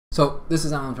So this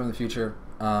is Alan from the future.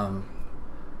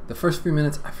 The first few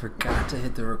minutes, I forgot to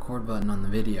hit the record button on the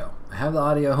video. I have the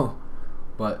audio,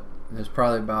 but there's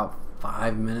probably about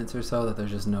 5 minutes or so that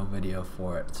there's just no video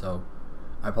for it. So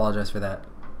I apologize for that.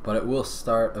 But it will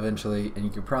start eventually, and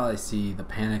you can probably see the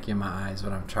panic in my eyes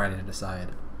when I'm trying to decide,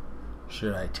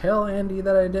 should I tell Andy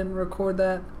that I didn't record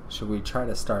that? Should we try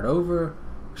to start over? Or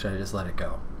should I just let it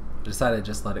go? I decided to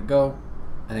just let it go.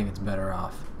 I think it's better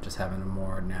off just having a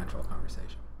more natural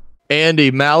conversation. Andy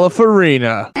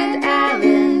Malafarina and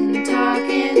Alan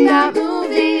talking about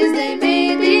movies. They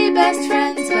may be best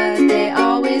friends, but they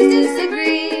always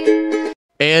disagree.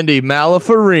 Andy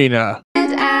Malafarina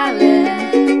and Alan,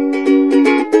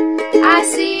 I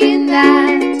seen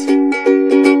that.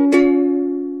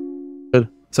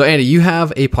 So Andy, you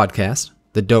have a podcast,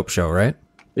 The Dope Show, right?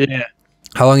 Yeah.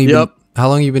 How long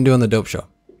you been doing The Dope Show?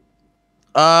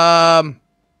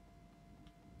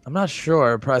 I'm not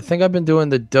sure. I think I've been doing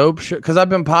The Dope Show because I've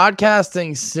been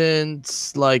podcasting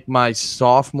since like my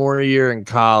sophomore year in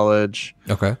college.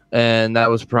 Okay. And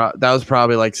that was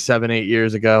probably like 7-8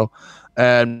 years ago.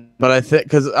 But I think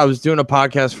because I was doing a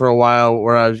podcast for a while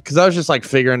where I was just like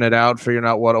figuring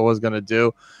out what I was gonna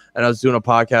do, and I was doing a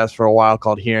podcast for a while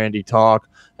called Hear Andy Talk,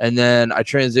 and then I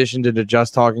transitioned into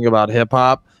just talking about hip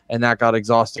hop, and that got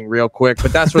exhausting real quick.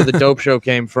 But that's where The Dope Show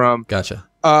came from. Gotcha.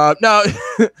 No,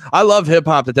 I love hip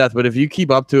hop to death, but if you keep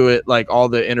up to it, like all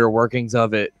the inner workings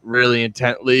of it really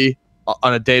intently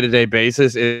on a day-to-day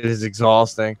basis, it is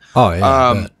exhausting. Oh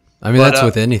yeah. I mean, that's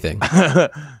with anything.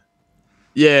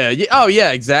 Yeah. Oh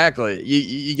yeah, exactly.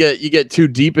 You get too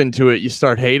deep into it, you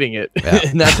start hating it. Yeah.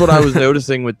 And that's what I was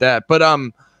noticing with that. But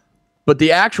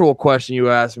the actual question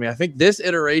you asked me, I think this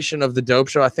iteration of The Dope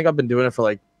Show, I think I've been doing it for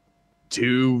like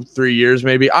 2-3 years,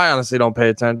 maybe. I honestly don't pay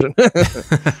attention.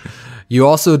 You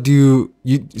also do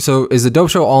so is The Dope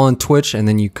Show all on Twitch and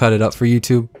then you cut it up for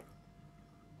YouTube?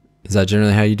 Is that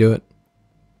generally how you do it?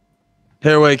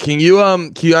 Here, wait, can you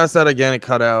ask that again? It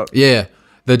cut out. Yeah.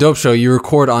 The Dope Show, you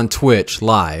record on Twitch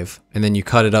live and then you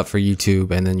cut it up for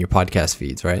YouTube and then your podcast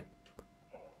feeds, right?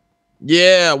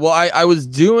 Yeah, well I was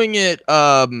doing it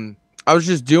I was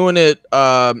just doing it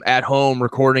at home,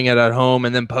 recording it at home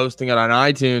and then posting it on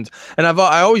iTunes. And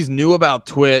I always knew about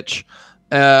Twitch.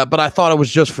 But I thought it was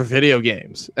just for video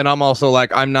games. And I'm also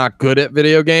like, I'm not good at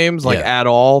video games, at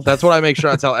all. That's what I make sure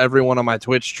I tell everyone on my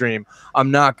Twitch stream.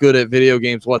 I'm not good at video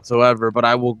games whatsoever, but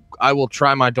I will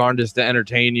try my darndest to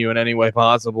entertain you in any way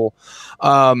possible.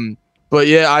 But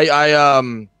yeah,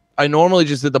 I normally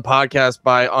just did the podcast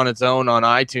on its own on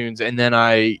iTunes. And then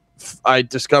I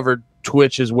discovered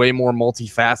Twitch is way more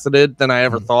multifaceted than I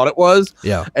ever thought it was.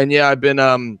 Yeah. And yeah, I've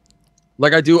been,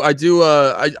 like I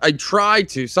try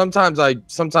to. Sometimes I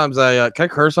can I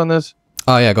curse on this?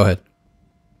 Oh yeah, go ahead.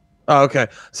 Oh, okay.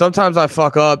 Sometimes I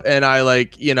fuck up and I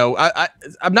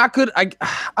I'm not good. I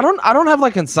don't have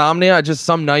like insomnia. I just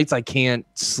some nights I can't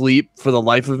sleep for the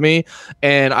life of me,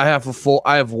 and I have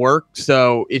work,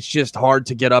 so it's just hard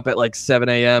to get up at like 7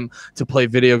 a.m. to play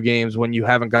video games when you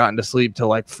haven't gotten to sleep till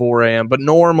like 4 a.m. But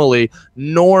normally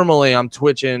I'm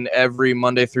twitching every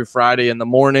Monday through Friday in the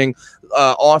morning.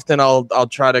 Often I'll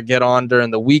try to get on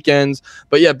during the weekends,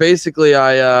 but yeah, basically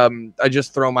I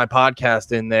just throw my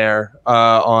podcast in there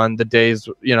on the days,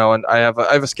 and I have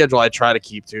a schedule I try to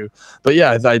keep to. But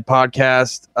yeah, I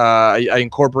podcast. I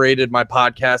incorporated my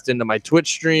podcast into my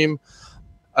Twitch stream,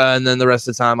 and then the rest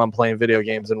of the time I'm playing video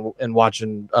games and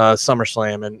watching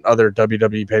SummerSlam and other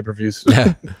WWE pay-per-views.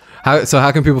 Yeah.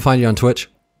 How can people find you on Twitch?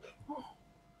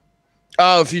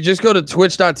 Oh, if you just go to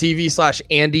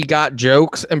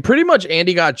twitch.tv/AndyGotJokes, and pretty much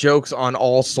Andy Got Jokes on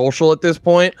all social at this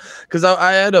point, because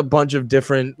I had a bunch of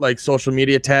different like social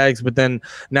media tags, but then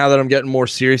now that I'm getting more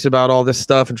serious about all this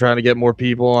stuff and trying to get more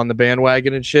people on the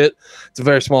bandwagon and shit, it's a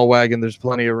very small wagon. There's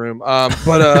plenty of room.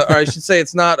 But or I should say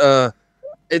it's not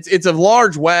it's a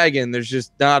large wagon. There's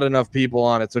just not enough people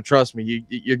on it. So trust me,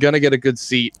 you're gonna get a good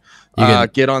seat.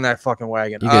 Get on that fucking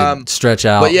wagon. You can stretch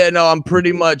out. But yeah, no, I'm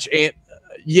pretty much.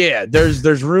 Yeah,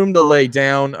 there's room to lay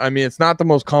down. I mean, it's not the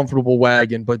most comfortable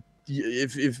wagon, but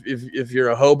if you're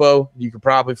a hobo, you could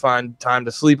probably find time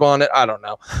to sleep on it. I don't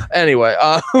know. Anyway,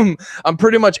 I'm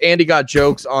pretty much Andy Got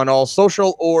Jokes on all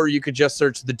social, or you could just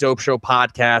search The Dope Show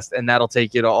podcast, and that'll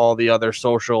take you to all the other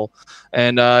social.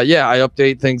 And yeah, I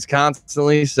update things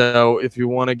constantly. So if you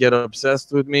want to get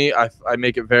obsessed with me, I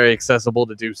make it very accessible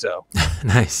to do so.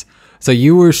 Nice. So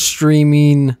you were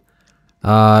streaming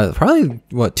probably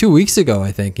 2 weeks ago,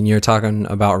 I think, and you're talking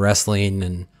about wrestling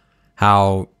and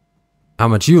how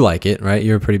much you like it, right?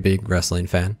 You're a pretty big wrestling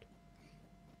fan.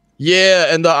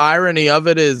 Yeah, and the irony of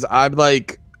it is I'm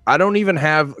like I don't even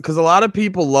have, because a lot of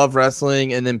people love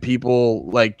wrestling and then people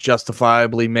like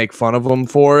justifiably make fun of them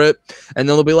for it. And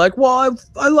then they'll be like, well,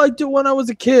 I liked it when I was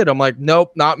a kid. I'm like,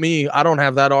 nope, not me. I don't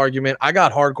have that argument. I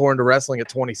got hardcore into wrestling at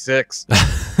 26.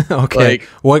 Okay. Like,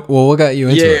 what got you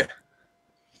into it?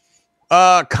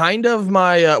 Kind of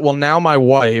my, well, now my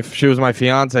wife, she was my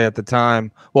fiance at the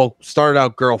time. Well, started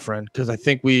out girlfriend, because I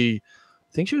think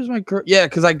she was my girl. Yeah,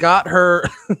 because I got her.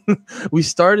 We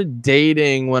started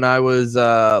dating when I was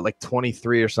like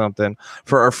 23 or something.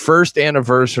 For our first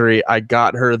anniversary, I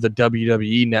got her the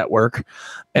WWE Network,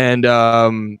 and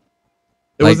it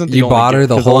wasn't the you only bought her gift,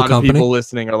 the 'cause whole a lot company. of people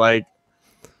listening are like,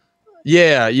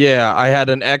 yeah. I had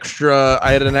an extra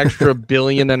 $1.5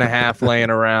 billion laying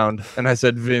around, and I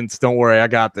said, Vince, don't worry, I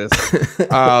got this.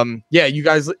 Yeah, you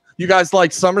guys like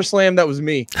SummerSlam? That was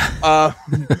me.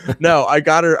 No, I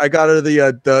got her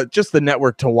the just the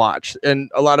network to watch, and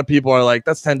a lot of people are like,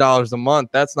 that's $10 a month.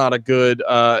 That's not a good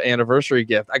anniversary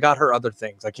gift. I got her other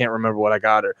things. I can't remember what I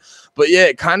got her, but yeah,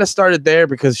 it kind of started there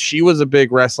because she was a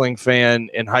big wrestling fan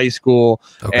in high school,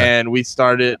 and we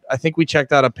started. I think we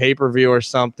checked out a pay-per-view or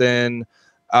something.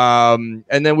 And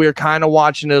then we were kind of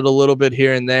watching it a little bit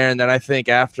here and there, and then I think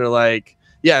after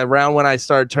around when I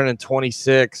started turning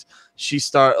 26,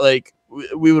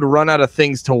 we would run out of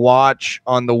things to watch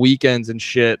on the weekends and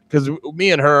shit, because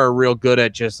me and her are real good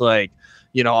at just like,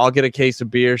 I'll get a case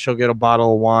of beer, she'll get a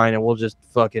bottle of wine, and we'll just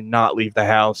fucking not leave the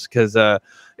house, because I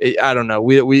don't know,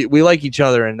 we like each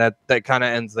other, and that kind of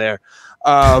ends there.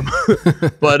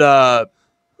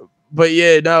 But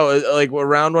yeah, no, like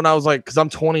around when I was like, because I'm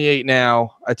 28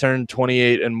 now, I turned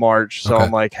 28 in March, so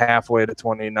I'm like halfway to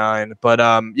 29. But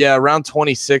yeah, around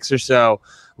 26 or so,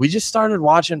 we just started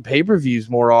watching pay-per-views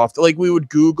more often. Like we would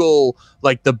Google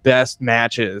like the best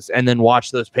matches and then watch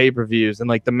those pay-per-views, and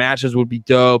like the matches would be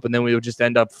dope, and then we would just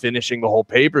end up finishing the whole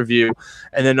pay-per-view.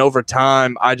 And then over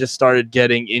time, I just started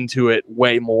getting into it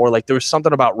way more. Like there was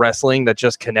something about wrestling that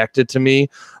just connected to me.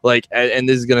 Like, and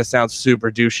this is gonna sound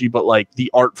super douchey, but like the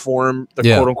art form, the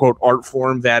quote-unquote art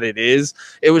form that it is,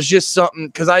 it was just something,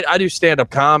 because I do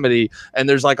stand-up comedy, and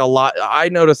there's like I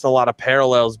noticed a lot of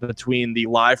parallels between the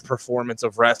live performance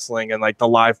of wrestling and like the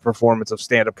live performance of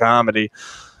stand-up comedy.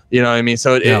 You know what I mean?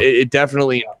 So it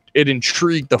definitely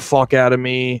intrigued the fuck out of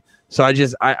me. So I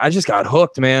just got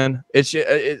hooked, man. It's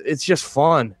just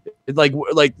fun. Like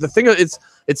the thing,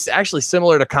 it's actually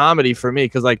similar to comedy for me,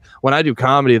 because like when I do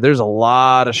comedy, there's a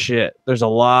lot of shit. There's a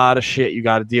lot of shit you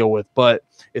got to deal with, but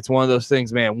it's one of those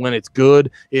things, man, when it's good,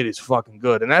 it is fucking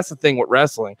good. And that's the thing with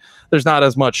wrestling. There's not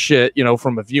as much shit,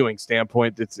 from a viewing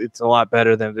standpoint. It's a lot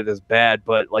better than it is bad,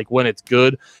 but like when it's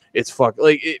good, it's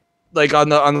like on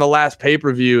the last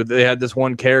pay-per-view, they had this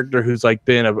one character who's like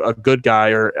been a good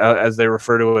guy, or as they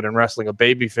refer to it in wrestling, a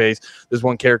babyface. There's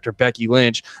one character, Becky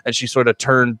Lynch, and she sort of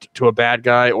turned to a bad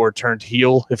guy, or turned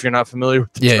heel, if you're not familiar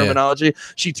with the terminology. Yeah.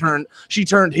 She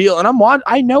turned heel, and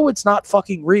I know it's not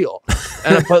fucking real.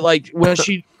 But like when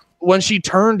she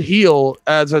turned heel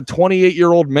as a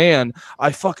 28-year-old man,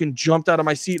 I fucking jumped out of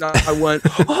my seat, and I went,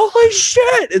 holy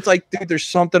shit. It's like, dude, there's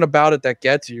something about it that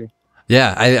gets you.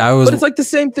 Yeah, I was. But it's like the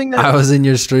same thing that I was in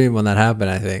your stream when that happened.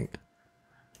 I think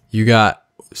you got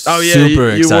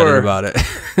super you excited about it.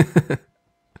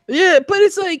 Yeah, but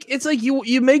it's like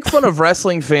you make fun of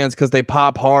wrestling fans because they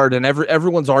pop hard, and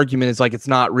everyone's argument is like it's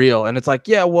not real, and it's like,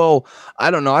 yeah, well, I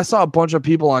don't know. I saw a bunch of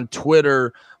people on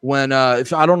Twitter when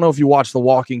if I don't know if you watched The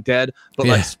Walking Dead, but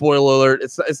like, spoiler alert,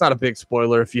 it's not a big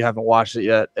spoiler if you haven't watched it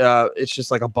yet. It's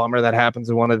just like a bummer that happens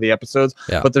in one of the episodes.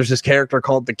 But there's this character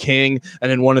called the King,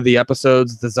 and in one of the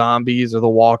episodes, the zombies or the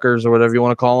walkers or whatever you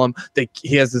want to call them,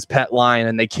 he has this pet lion,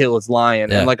 and they kill his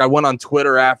lion. And like I went on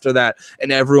Twitter after that,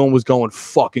 and everyone was going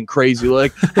fucking crazy,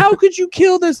 like, how could you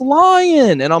kill this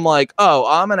lion? And I'm like, oh,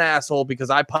 I'm an asshole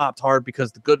because I popped hard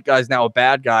because the good guy's now a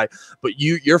bad guy, but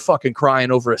you're fucking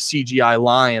crying over a CGI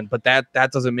lion. But that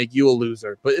doesn't make you a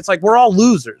loser. But it's like we're all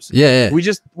losers.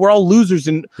 We're all losers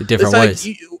in different ways.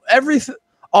 Like everything.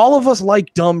 All of us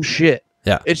like dumb shit.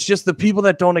 Yeah. It's just the people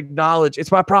that don't acknowledge.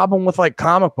 It's my problem with like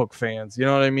comic book fans. You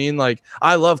know what I mean? Like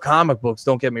I love comic books.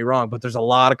 Don't get me wrong, but there's a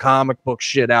lot of comic book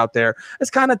shit out there. It's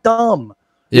kind of dumb.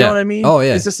 You know what I mean? Oh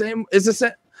yeah. It's the same.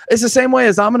 It's the same way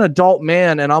as I'm an adult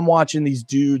man and I'm watching these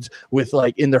dudes with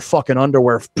like in their fucking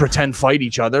underwear pretend fight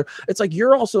each other. It's like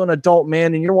you're also an adult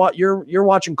man and you're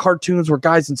watching cartoons where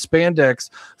guys in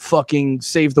spandex fucking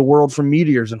save the world from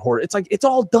meteors and horror. It's like it's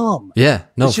all dumb. Yeah,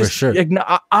 no, for sure.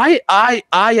 I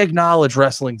acknowledge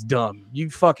wrestling's dumb.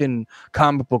 You fucking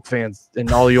comic book fans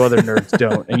and all you other nerds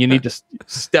don't, and you need to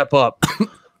step up.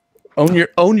 Own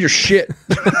your shit.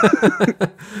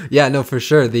 Yeah, no, for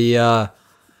sure.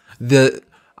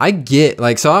 I get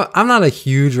like, so I'm not a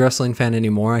huge wrestling fan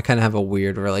anymore. I kind of have a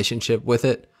weird relationship with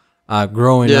it.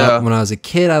 Growing up, when I was a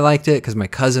kid, I liked it because my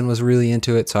cousin was really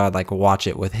into it, so I'd like watch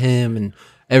it with him, and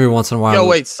every once in a while. Yo,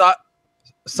 wait,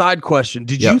 side question: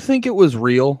 did you think it was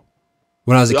real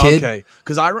when I was a kid? Okay,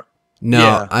 because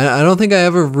No, I don't think I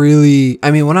ever really.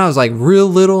 I mean, when I was like real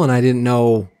little and I didn't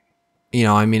know, you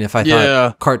know, I mean, if I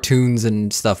thought cartoons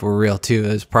and stuff were real too,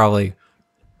 it was probably.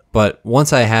 But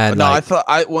once I had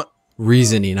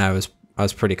reasoning, I was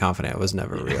pretty confident it was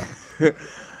never real.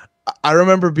 I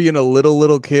remember being a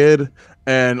little kid,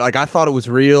 and like I thought it was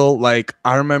real. Like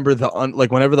I remember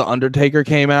like whenever the Undertaker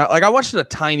came out, like I watched it a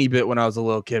tiny bit when I was a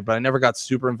little kid, but I never got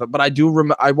super. But I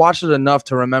do I watched it enough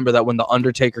to remember that when the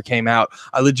Undertaker came out,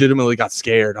 I legitimately got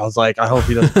scared. I was like, I hope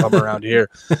he doesn't come around here.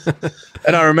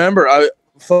 And I remember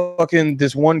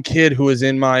this one kid who was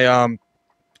in my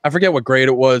I forget what grade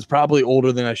it was, probably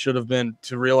older than I should have been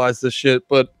to realize this shit,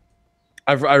 but.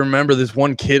 I remember this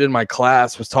one kid in my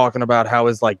class was talking about how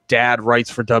his like dad writes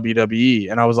for WWE,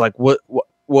 and I was like, what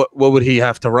would he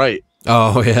have to write?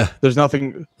 Oh yeah, there's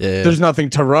nothing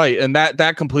to write, and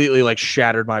that completely like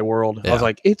shattered my world. I was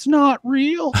like, it's not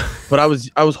real. But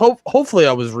hopefully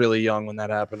I was really young when that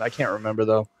happened. I can't remember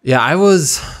though. Yeah, I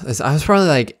was probably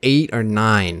like 8 or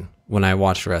 9 when I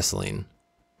watched wrestling.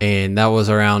 And that was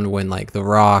around when like The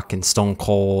Rock and Stone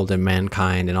Cold and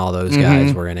Mankind and all those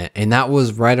guys were in it. And that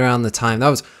was right around the time.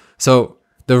 So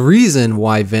the reason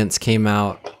why Vince came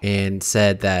out and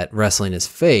said that wrestling is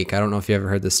fake, I don't know if you ever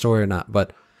heard this story or not,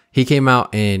 but he came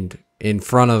out and in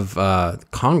front of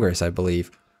Congress, I believe,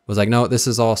 was like, no, this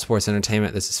is all sports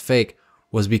entertainment. This is fake,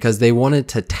 was because they wanted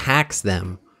to tax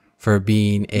them for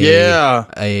being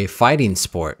a fighting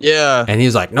sport. Yeah. And he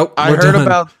was like, nope,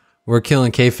 we're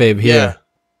killing kayfabe here.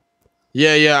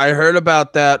 Yeah, I heard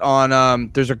about that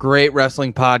on there's a great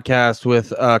wrestling podcast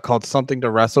with called Something to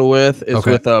Wrestle With. It's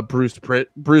with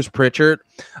Bruce Pritchard.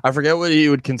 I forget what he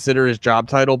would consider his job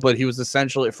title, but he was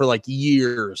essentially for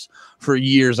years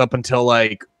up until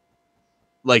like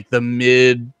the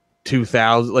mid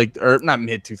 2000s, or not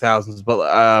mid 2000s,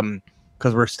 but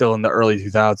because we're still in the early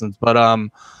 2000s, but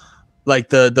like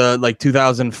the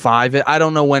 2005. I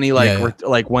don't know when he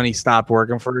when he stopped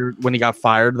working when he got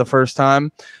fired the first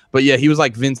time, but yeah, he was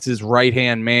like Vince's right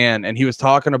hand man, and he was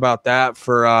talking about that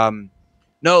for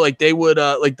they would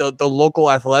the local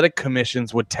athletic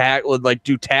commissions would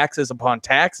do taxes upon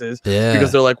taxes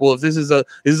because they're like, well, if this is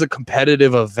a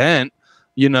competitive event,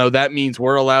 you know, that means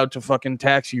we're allowed to fucking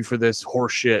tax you for this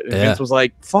horse shit. And Vince was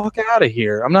like, fuck out of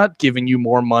here. I'm not giving you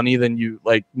more money than you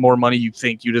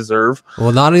think you deserve.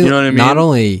 Well, not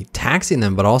only taxing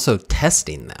them, but also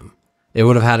testing them. It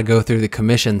would have had to go through the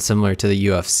commission similar to the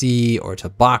UFC or to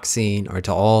boxing or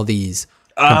to all these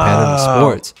competitive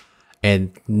sports.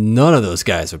 And none of those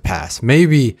guys would pass.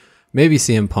 Maybe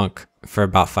CM Punk for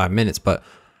about 5 minutes, but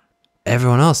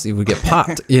everyone else would get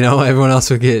popped. You know, everyone else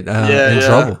would get in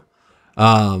trouble.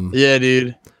 Yeah,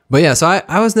 dude. But yeah, so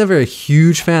I was never a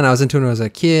huge fan. I was into it when I was a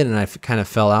kid, and I kind of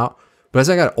fell out. But as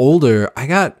I got older,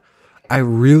 I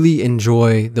really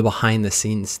enjoy the behind the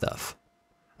scenes stuff.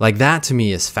 Like that to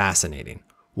me is fascinating.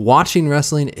 Watching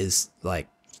wrestling is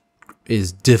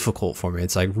difficult for me.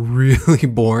 It's like really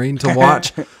boring to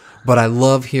watch, but I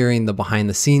love hearing the behind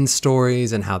the scenes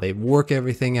stories and how they work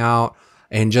everything out.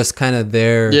 And just kind of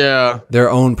their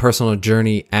own personal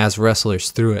journey as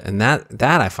wrestlers through it, and that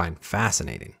I find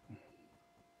fascinating.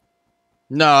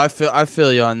 No, I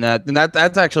feel you on that, and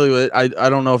that's actually what I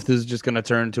don't know if this is just going to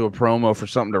turn into a promo for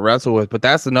something to wrestle with, but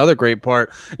that's another great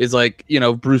part is like, you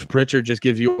know, Bruce Pritchard just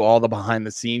gives you all the behind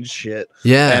the scenes shit,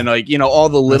 and like, you know, all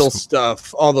the little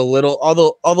stuff, all the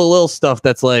little stuff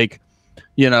that's like,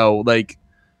 you know, like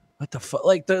what the fuck,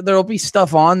 like there'll be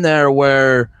stuff on there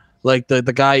where. Like the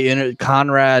guy in it,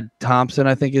 Conrad Thompson,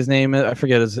 I think his name is. I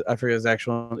forget his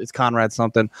actual. It's Conrad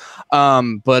something.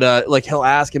 But like he'll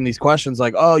ask him these questions,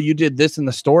 like, "Oh, you did this in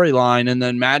the storyline," and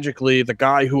then magically the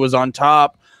guy who was on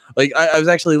top. Like I was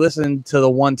actually listening to the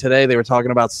one today. They were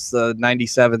talking about the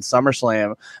 '97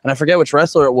 SummerSlam, and I forget which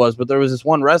wrestler it was, but there was this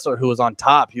one wrestler who was on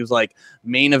top. He was like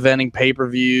main eventing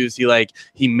pay-per-views. He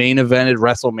main evented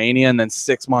WrestleMania, and then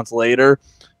 6 months later.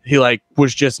 He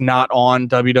was just not on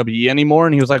WWE anymore,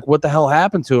 and he was like, "What the hell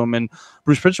happened to him?" And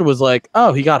Bruce Pritchard was like,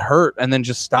 "Oh, he got hurt, and then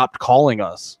just stopped calling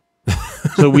us."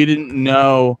 So we didn't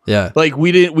know. Yeah, like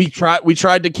we didn't. We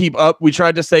tried to keep up. We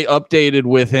tried to stay updated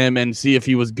with him and see if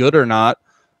he was good or not,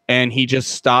 and he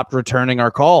just stopped returning our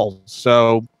calls.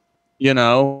 So, you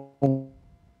know,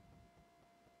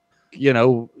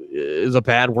 is a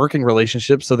bad working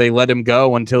relationship, so they let him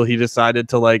go until he decided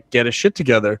to like get his shit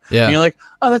together. Yeah. And you're like,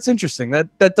 oh, that's interesting.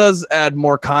 That does add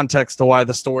more context to why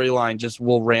the storyline just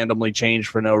will randomly change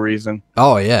for no reason.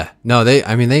 Oh yeah. No,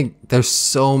 there's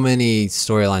so many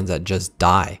storylines that just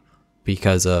die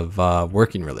because of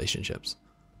working relationships.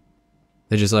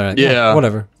 They just are like, yeah,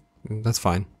 whatever. That's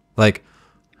fine. Like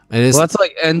it is. Well, that's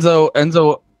like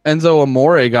Enzo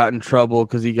Amore got in trouble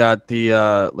because he got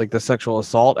the like the sexual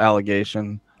assault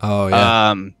allegation. Oh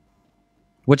yeah.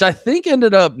 Which I think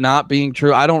ended up not being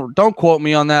true. Don't quote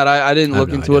me on that. I didn't look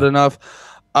into it enough.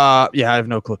 Yeah, I have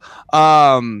no clue.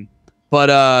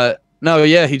 But no,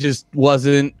 yeah, he just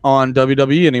wasn't on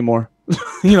WWE anymore.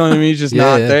 You know what I mean? He's just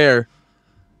not there.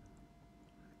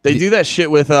 They do that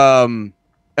shit with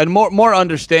and more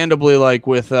understandably, like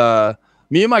with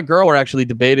me and my girl were actually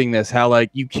debating this, how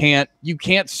like you can't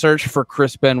search for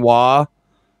Chris Benoit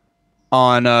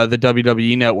on the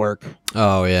WWE network.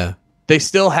 Oh yeah. They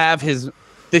still have his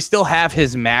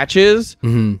matches,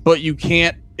 but you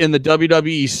can't in the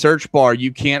WWE search bar,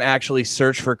 you can't actually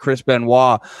search for Chris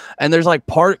Benoit. And there's like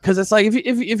because it's like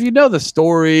if you know the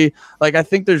story, like I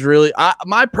think there's really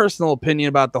my personal opinion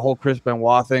about the whole Chris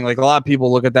Benoit thing, like a lot of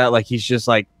people look at that like he's just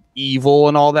like evil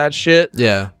and all that shit.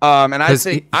 Yeah. And I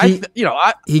think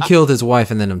he killed his wife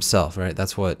and then himself, right?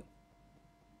 That's what.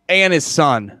 And his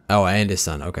son. Oh, and his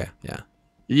son. Okay. Yeah.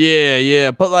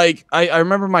 Yeah. But like I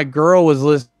remember my girl was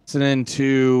listening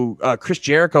to Chris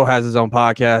Jericho has his own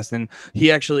podcast, and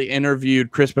he actually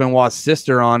interviewed Chris Benoit's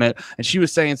sister on it, and she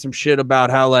was saying some shit about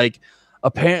how like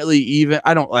apparently even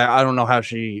I don't know how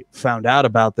she found out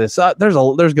about this. There's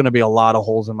going to be a lot of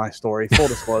holes in my story, full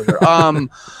disclosure.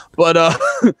 But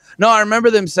no, I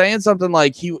remember them saying something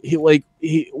like he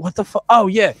what the fuck? Oh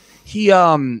yeah,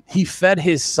 he fed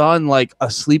his son like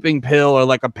a sleeping pill or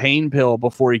like a pain pill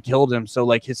before he killed him, so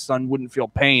like his son wouldn't feel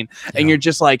pain. Yeah. And you're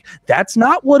just like, that's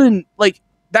not what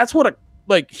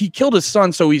he killed his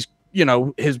son, so he's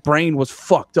his brain was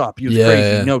fucked up. He was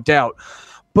crazy, no doubt.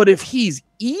 But if he's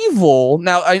evil,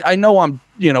 now I know I'm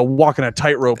walking a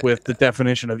tightrope with the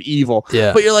definition of evil.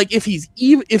 Yeah. But you're like, if he's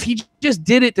evil, if he just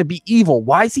did it to be evil,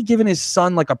 why is he giving his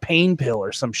son like a pain pill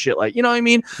or some shit? Like, you know what I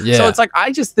mean? Yeah. So it's like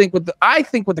I think with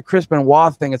the Chris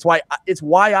Benoit thing, it's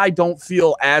why I don't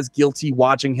feel as guilty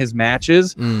watching his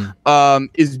matches.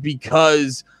 Is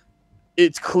because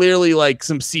it's clearly like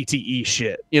some CTE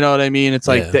shit. You know what I mean? It's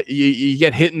like that you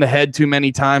get hit in the head too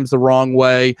many times the wrong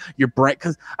way. Your brain,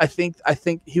 because I think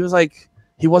he was like,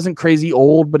 he wasn't crazy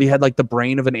old, but he had like the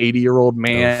brain of an 80-year-old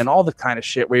man and all the kind of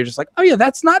shit where you're just like, oh yeah,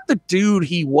 that's not the dude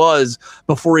he was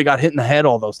before he got hit in the head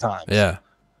all those times. Yeah.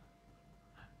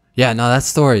 Yeah, no, that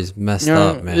story's messed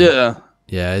up, man. Yeah.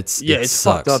 Yeah, it's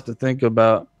fucked up to think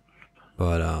about.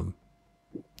 But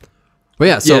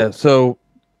yeah, so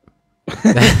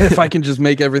if I can just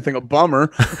make everything a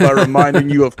bummer by reminding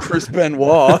you of Chris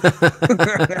Benoit.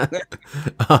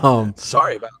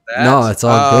 Sorry about that. No, it's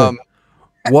all good.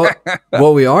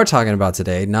 What we are talking about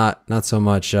today, not so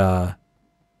much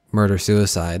murder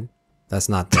suicide. That's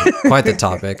not quite the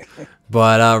topic,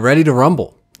 but Ready to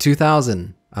Rumble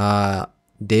 2000.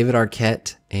 David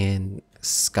Arquette and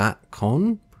Scott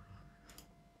Cohn.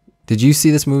 Did you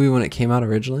see this movie when it came out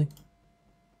originally?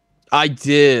 I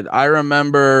did. I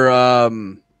remember.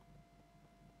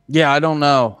 Yeah, I don't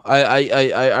know.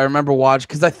 I remember watching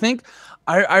because I think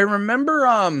I remember.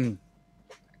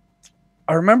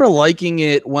 I remember liking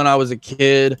it when I was a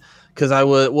kid because I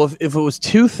would. Well, if it was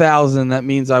 2000, that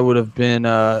means I would have been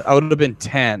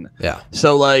 10. Yeah.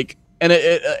 So like, and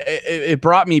it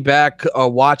brought me back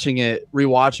rewatching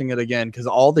it again because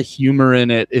all the humor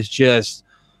in it is just,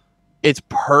 it's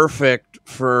perfect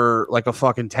for like a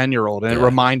fucking 10-year-old, and it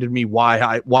reminded me why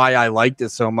I liked it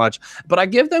so much. But I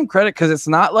give them credit because it's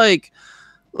not like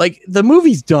the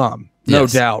movie's dumb, no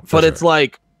doubt, but it's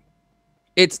like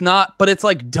it's not, but it's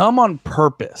like dumb on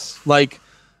purpose. Like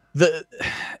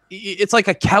it's like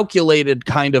a calculated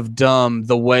kind of dumb,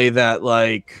 the way that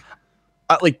like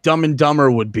Dumb and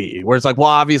Dumber would be, where it's like, well,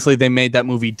 obviously they made that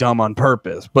movie dumb on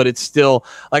purpose, but it's still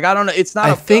like, I don't know. It's not.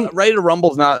 I think Ready to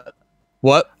Rumble's not.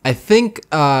 What? I think,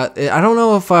 I don't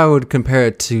know if I would compare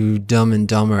it to Dumb and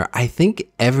Dumber. I think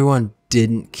everyone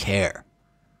didn't care.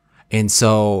 And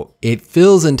so it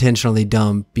feels intentionally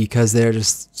dumb because they're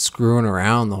just screwing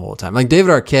around the whole time. Like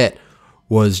David Arquette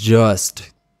was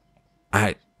just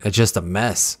a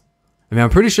mess. I mean, I'm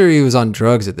pretty sure he was on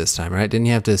drugs at this time, right? Didn't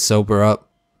he have to sober up?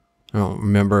 I don't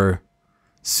remember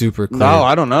super clear. No,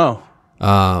 I don't know.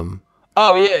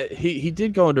 Oh yeah, he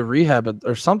did go into rehab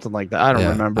or something like that. I don't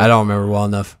remember. I don't remember well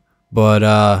enough. But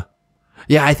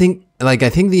yeah, I think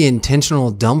the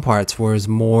intentional dumb parts was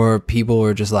more people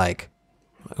were just like,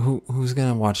 who's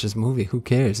gonna watch this movie? Who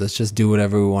cares? Let's just do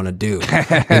whatever we want to do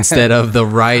instead of the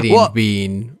writing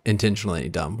being intentionally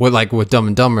dumb. With Dumb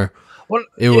and Dumber,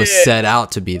 it was set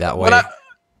out to be that way.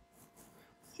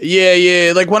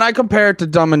 Yeah. Like when I compare it to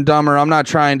Dumb and Dumber, I'm not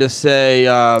trying to say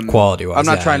quality wise. I'm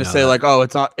not trying to say like, oh,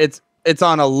 it's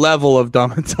on a level of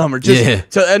Dumb and Dumber.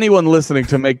 Just to anyone listening,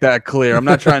 to make that clear, I'm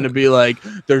not trying to be like,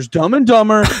 there's Dumb and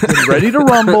Dumber, then Ready to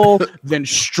Rumble, then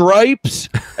Stripes,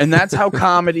 and that's how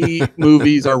comedy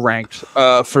movies are ranked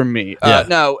for me.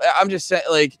 No, I'm just saying,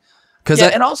 like,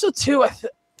 and also too,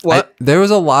 there was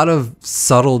a lot of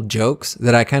subtle jokes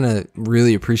that I kind of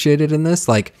really appreciated in this,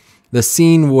 like the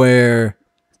scene where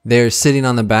they're sitting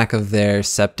on the back of their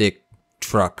septic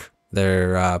truck,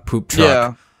 their poop truck.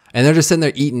 Yeah. And they're just sitting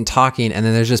there eating, talking, and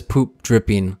then there's just poop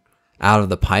dripping out of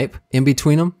the pipe in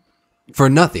between them for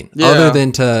nothing other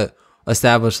than to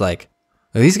establish, like,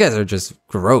 these guys are just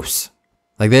gross.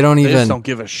 Like, they just don't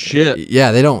give a shit.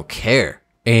 Yeah, they don't care.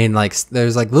 And, like,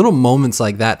 there's, like, little moments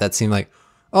like that seem like,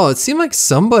 oh, it seemed like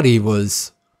somebody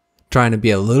was trying to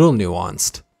be a little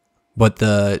nuanced. But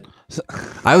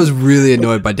I was really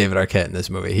annoyed by David Arquette in this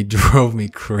movie. He drove me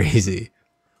crazy.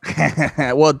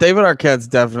 Well, David Arquette's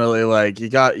definitely like you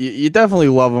definitely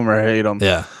love him or hate him.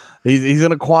 Yeah, he's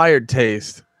an acquired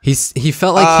taste. He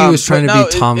felt like he was trying to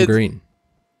be Tom Green.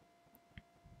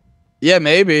 Yeah,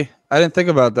 maybe I didn't think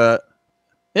about that.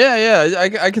 Yeah,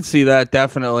 I could see that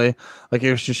definitely. Like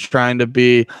he was just trying to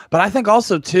be, but I think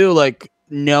also too, like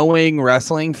knowing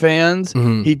wrestling fans,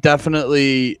 he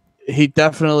definitely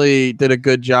did a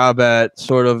good job at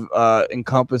sort of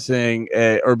encompassing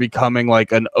or becoming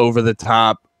like an over the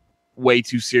top, way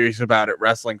too serious about it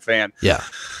wrestling fan. Yeah,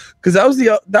 because that was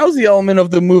the element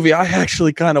of the movie I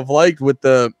actually kind of liked, with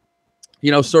the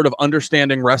sort of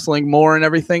understanding wrestling more and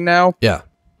everything now. Yeah,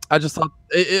 I just thought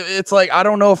it's like, I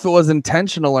don't know if it was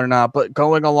intentional or not, but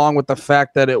going along with the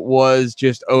fact that it was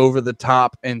just over the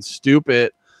top and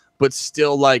stupid, but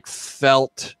still like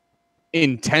felt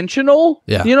intentional.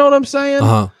 Yeah, you know what I'm saying?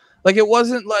 Like it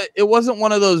wasn't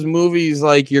one of those movies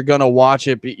like you're gonna watch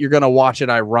it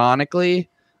ironically.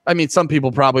 I mean, some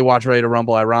people probably watch Ready to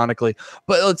Rumble ironically,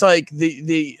 but it's like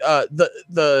the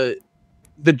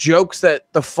jokes, that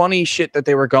the funny shit that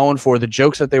they were going for, the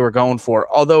jokes that they were going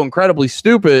for, although incredibly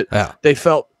stupid, they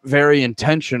felt very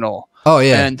intentional. Oh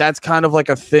yeah, and that's kind of like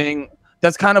a thing.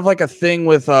 That's kind of like a thing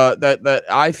with that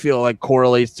I feel like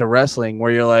correlates to wrestling,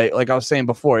 where you're like I was saying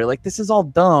before, you're like, this is all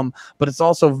dumb, but it's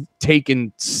also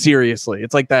taken seriously.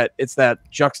 It's like that. It's that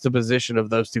juxtaposition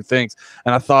of those two things.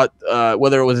 And I thought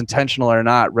whether it was intentional or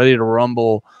not, Ready to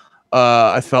Rumble,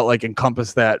 I felt like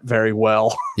encompassed that very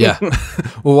well. Yeah.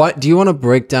 Well, do you want to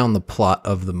break down the plot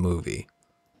of the movie?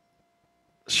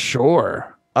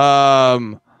 Sure.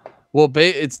 Well,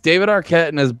 it's David Arquette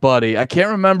and his buddy. I can't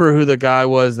remember who the guy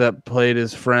was that played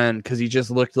his friend, because he just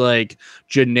looked like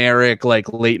generic,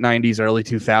 like late 90s, early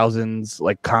 2000s,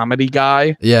 like comedy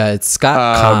guy. Yeah, it's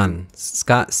Scott Caan.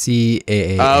 Scott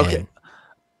C-A-A-N. Okay.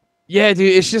 Yeah,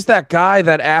 dude, it's just that guy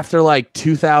that after like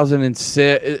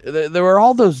 2006, there were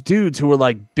all those dudes who were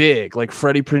like big, like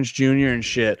Freddie Prinze Jr. and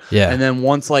shit. Yeah. And then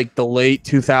once like the late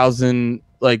 2000,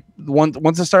 like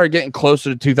once it started getting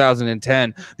closer to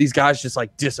 2010, these guys just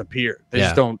like disappeared. They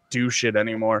just don't do shit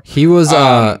anymore. He was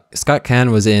Scott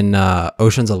Caan was in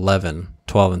Ocean's 11,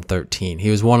 12, and 13. He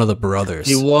was one of the brothers.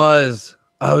 He was.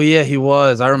 Oh yeah, he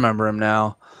was. I remember him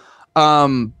now.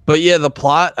 But yeah, the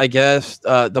plot, I guess,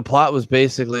 the plot was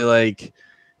basically like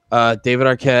David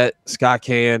Arquette, Scott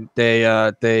Caan,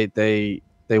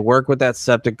 they work with that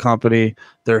septic company.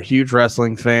 They're huge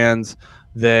wrestling fans.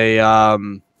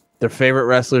 Their favorite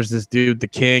wrestler is this dude, the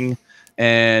King,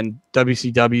 and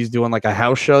WCW is doing like a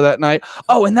house show that night.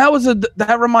 Oh, and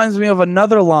that reminds me of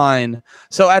another line.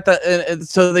 So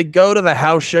so they go to the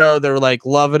house show. They're like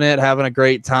loving it, having a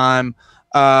great time.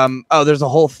 There's a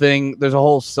whole thing. There's a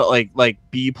whole like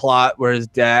B plot where his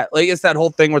dad, like it's that whole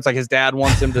thing where it's like his dad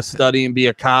wants him to study and be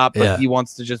a cop, but he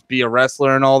wants to just be a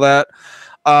wrestler and all that.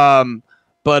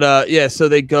 So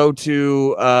they go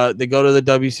to the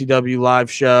WCW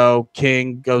live show.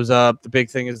 King goes up. The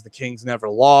big thing is the King's never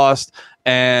lost,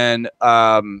 and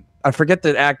I forget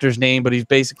the actor's name, but he's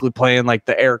basically playing like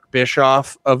the Eric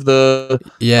Bischoff of the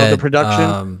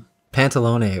production.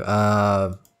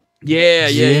 Pantalone. Yeah.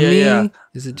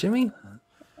 Is it Jimmy?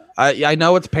 I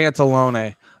know it's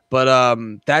Pantalone, but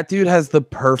that dude has the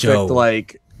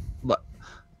perfect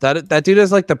That dude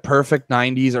has like the perfect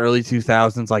 90s, early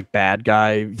 2000s like bad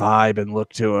guy vibe and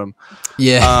look to him.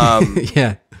 Yeah.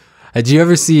 Yeah. Did you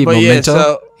ever see Memento? Yeah,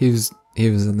 so, he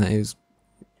was in that.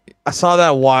 I saw that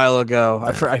a while ago.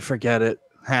 I forget it.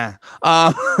 Huh.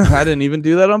 I didn't even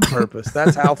do that on purpose.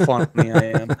 That's how funny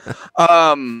I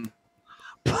am.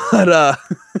 But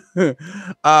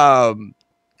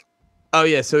oh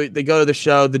yeah, so they go to the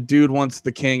show. The dude wants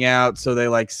the king out, so they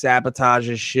like sabotage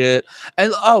his shit.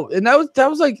 And that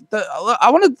was like I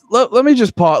want to let me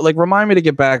just pause. Like, remind me to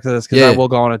get back to this because I will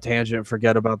go on a tangent and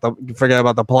forget about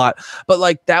the plot. But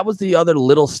like that was the other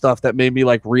little stuff that made me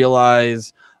like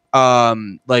realize,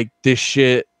 like this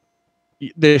shit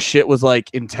was like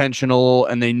intentional,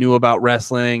 and they knew about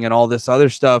wrestling and all this other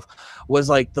stuff. Was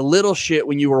like the little shit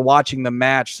when you were watching the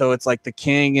match. So it's like the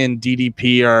king and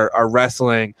DDP are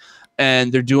wrestling.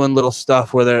 And they're doing little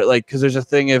stuff where they're like, because there's a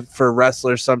thing for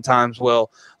wrestlers sometimes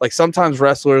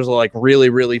wrestlers will like really,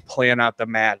 really plan out the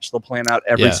match. They'll plan out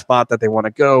every spot that they want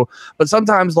to go. But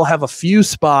sometimes they'll have a few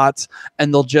spots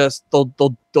and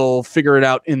they'll figure it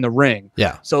out in the ring.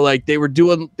 Yeah. So like they were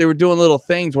doing little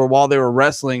things where while they were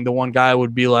wrestling, the one guy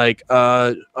would be like,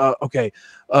 okay,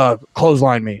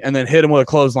 clothesline me, and then hit him with a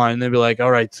clothesline, and they'd be like,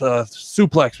 all right,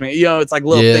 suplex me. You know, it's like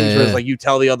little things where it's like you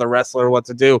tell the other wrestler what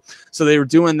to do. So they were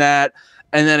doing that,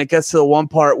 and then it gets to the one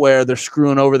part where they're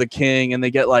screwing over the king, and they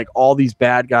get like all these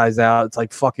bad guys out. It's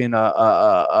like fucking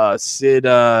Sid,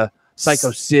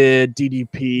 Psycho Sid,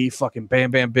 DDP, fucking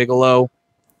Bam Bam Bigelow,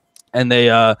 and they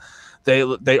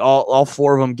all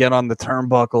four of them get on the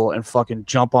turnbuckle and fucking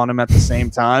jump on him at the same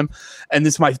time. And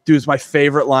this is my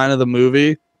favorite line of the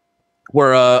movie.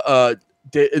 Where and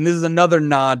this is another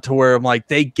nod to where I'm like,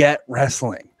 they get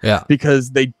wrestling,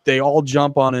 because they all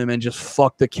jump on him and just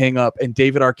fuck the king up. And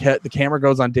David Arquette, the camera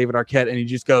goes on David Arquette, and he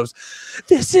just goes,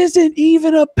 "This isn't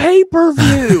even a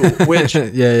pay-per-view," which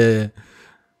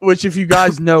Which, if you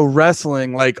guys know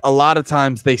wrestling, like a lot of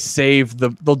times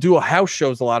they'll do a house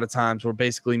shows a lot of times where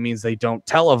basically means they don't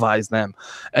televise them,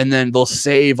 and then they'll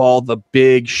save all the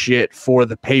big shit for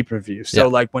the pay-per-view. So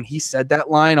like when he said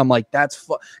that line, I'm like, that's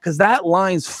because that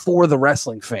line's for the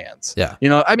wrestling fans. Yeah, you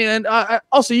know, I mean, and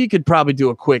also you could probably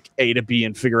do a quick A to B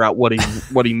and figure out what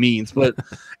he means, but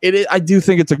I do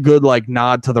think it's a good like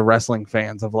nod to the wrestling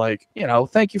fans of like, you know,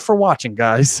 thank you for watching,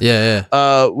 guys.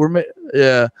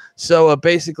 So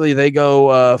basically they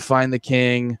go find the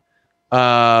king,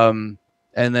 and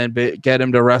then get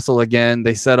him to wrestle again.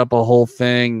 They set up a whole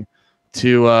thing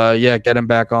to get him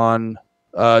back on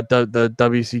the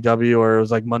WCW, or it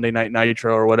was like Monday Night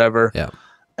Nitro or whatever. Yeah.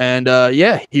 And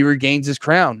he regains his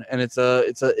crown, and it's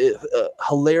a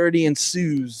hilarity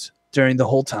ensues during the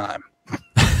whole time.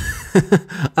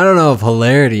 I don't know if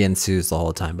hilarity ensues the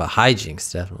whole time, but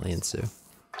hijinks definitely ensue.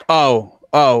 Oh,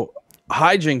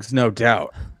 hijinks, no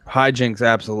doubt. Hijinks,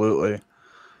 absolutely.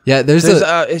 Yeah,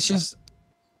 it's just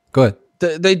go ahead.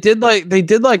 They did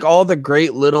like all the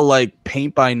great little like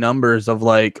paint by numbers of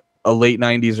like a late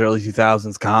 90s, early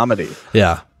 2000s comedy.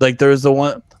 Yeah. Like there's the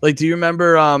one, like, do you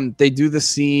remember they do the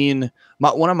scene?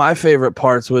 One of my favorite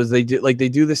parts was they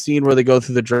do the scene where they go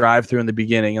through the drive-through in the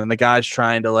beginning, and the guy's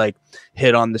trying to like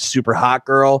hit on the super hot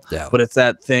girl, but it's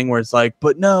that thing where it's like,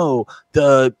 but no,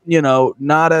 the, you know,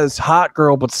 not as hot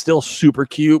girl, but still super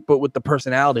cute, but with the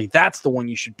personality. That's the one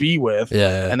you should be with.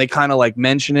 Yeah. And they kind of like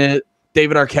mention it.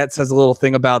 David Arquette says a little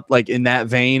thing about like in that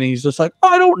vein, and he's just like,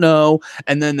 I don't know.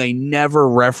 And then they never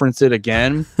reference it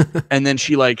again. And then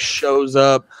she like shows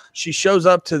up. She shows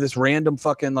up to this random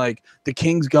fucking like the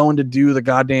king's going to do the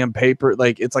goddamn paper.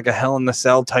 Like it's like a Hell in the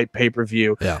Cell type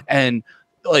pay-per-view. Yeah. And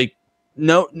like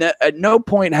at no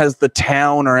point has the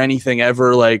town or anything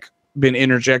ever like been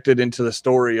interjected into the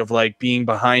story of like being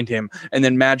behind him, and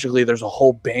then magically there's a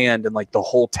whole band and like the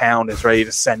whole town is ready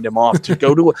to send him off to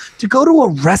go to a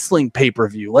wrestling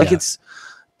pay-per-view. Like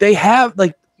they have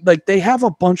they have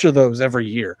a bunch of those every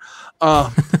year.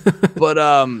 But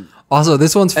also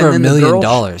this one's for $1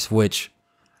 million, which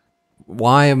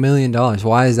why $1 million?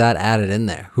 Why is that added in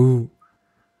there?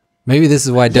 Maybe this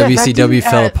is why WCW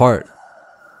fell apart.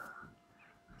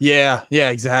 Yeah,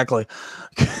 exactly.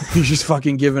 He's just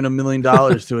fucking giving $1 million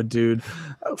to a dude,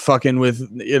 fucking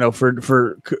with, you know,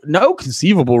 for no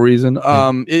conceivable reason.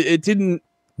 It didn't.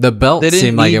 The belt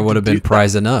seemed like it would have been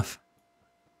prize enough.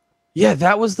 Yeah,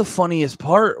 that was the funniest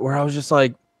part where I was just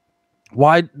like,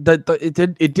 why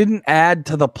it didn't add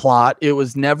to the plot. It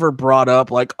was never brought up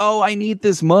like, oh, I need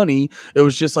this money. It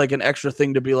was just like an extra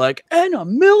thing to be like, and $1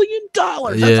 million.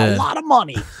 That's a lot of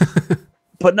money.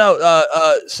 But no,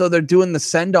 so they're doing the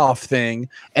send-off thing,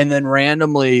 and then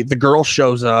randomly the girl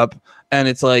shows up, and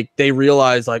it's like they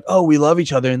realize like, oh, we love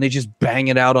each other, and they just bang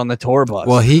it out on the tour bus.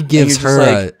 Well, he gives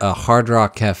her a Hard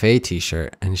Rock Cafe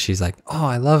t-shirt, and she's like, oh,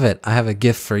 I love it. I have a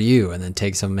gift for you, and then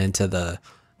takes him into the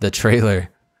trailer,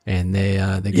 and they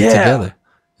get together.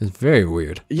 It's very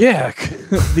weird. Yeah,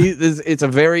 it's a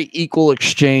very equal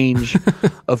exchange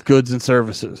of goods and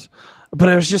services. But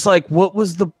I was just like, what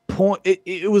was the point?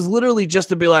 It was literally just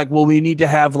to be like, well, we need to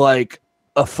have like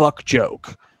a fuck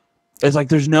joke. It's like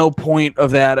there's no point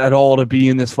of that at all to be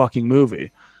in this fucking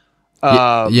movie.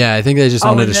 Yeah, I think they just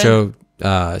wanted to show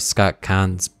Scott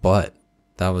Caan's butt.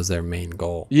 That was their main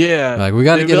goal. Yeah, like we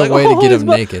got to get a way to get him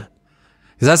naked,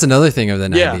 because that's another thing of the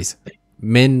 90s.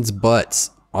 Men's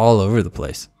butts all over the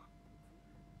place.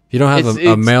 If you don't have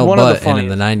a male butt in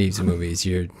the 90s movies,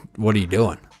 what are you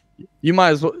doing? You might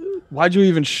as well. Why'd you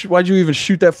even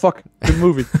shoot that fucking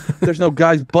movie? There's no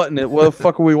guy's butt in it. What the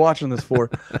fuck are we watching this for?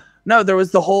 No, there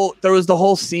was the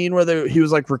whole scene where he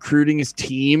was like recruiting his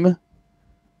team.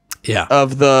 Yeah.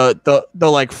 Of the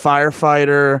like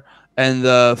firefighter and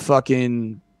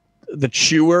the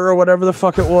chewer or whatever the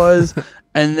fuck it was,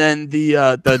 and then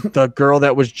the girl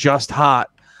that was just hot.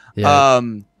 Yeah.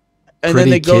 And then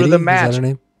they go to the match. Is that her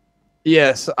name?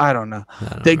 Yes, I don't know.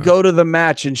 They go to the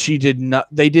match and she did not.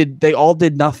 They all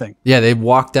did nothing. Yeah, they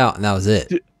walked out and that was it.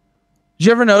 Did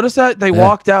you ever notice that they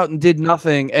walked out and did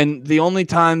nothing? And the only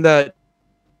time that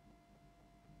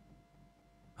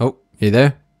you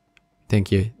there?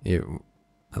 Thank you.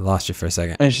 I lost you for a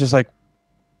second. And it's just like,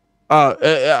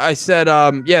 I said,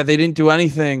 yeah, they didn't do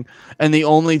anything, and the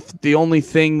only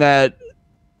thing that,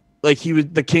 like,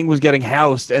 the king was getting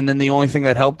housed, and then the only thing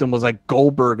that helped him was like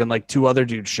Goldberg and like two other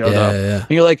dudes showed up. Yeah.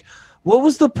 And you're like, what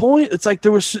was the point? It's like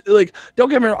there was like, don't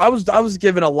get me wrong, I was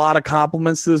giving a lot of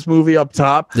compliments to this movie up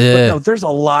top. Yeah, but no, there's a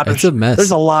lot of a mess.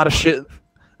 There's a lot of shit.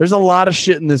 There's a lot of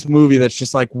shit in this movie that's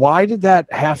just like, why did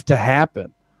that have to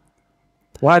happen?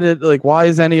 Why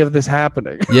is any of this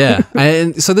happening? Yeah.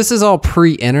 And so this is all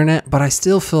pre-internet, but I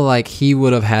still feel like he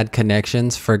would have had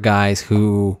connections for guys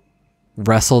who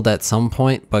wrestled at some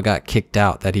point but got kicked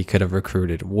out that he could have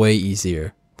recruited way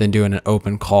easier than doing an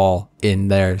open call in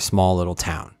their small little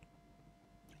town.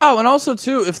 Oh, and also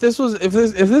too, if this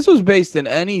was based in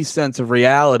any sense of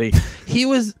reality,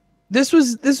 this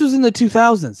was in the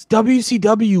 2000s.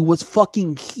 WCW was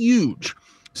fucking huge.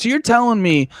 So you're telling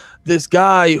me this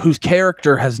guy whose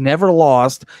character has never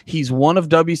lost, he's one of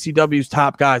WCW's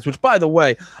top guys, which, by the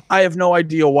way, I have no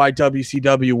idea why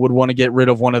WCW would want to get rid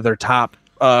of one of their top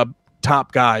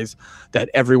guys that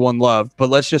everyone loved, but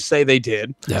let's just say they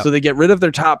did. Yep. So they get rid of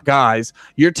their top guys.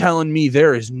 You're telling me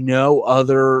there is no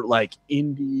other like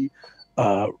indie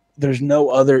there's no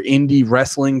other indie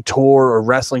wrestling tour or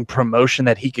wrestling promotion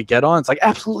that he could get on? It's like,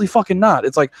 absolutely fucking not.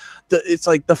 It's like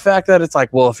the fact that it's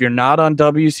like, well, if you're not on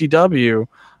WCW,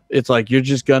 it's like you're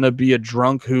just gonna be a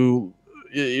drunk who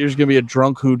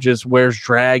just wears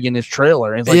drag in his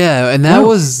trailer. And it's like, yeah, and that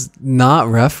was not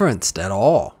referenced at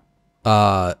all.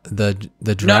 The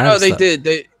drag. No, they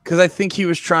did. Because I think he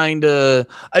was trying to.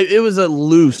 It was a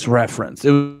loose reference.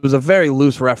 It was a very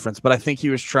loose reference, but I think he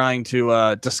was trying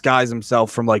to disguise himself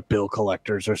from like bill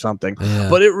collectors or something. Yeah.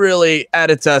 But it really,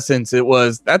 at its essence,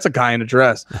 that's a guy in a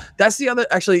dress. That's the other.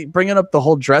 Actually, bringing up the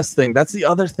whole dress thing. That's the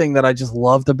other thing that I just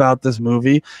loved about this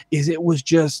movie is it was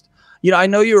just. You know, I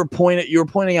know you were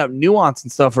pointing out nuance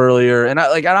and stuff earlier, and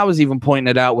I was even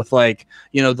pointing it out with like,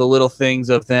 you know, the little things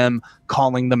of them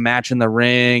calling the match in the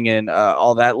ring and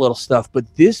all that little stuff. But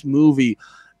this movie,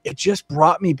 it just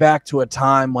brought me back to a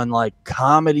time when like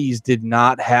comedies did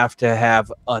not have to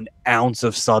have an ounce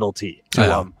of subtlety to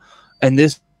them, and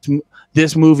this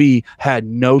movie had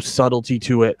no subtlety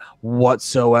to it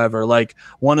whatsoever. Like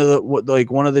one of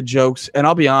the jokes, and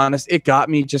I'll be honest, it got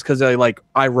me just because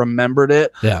I remembered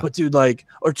it. Yeah. But dude,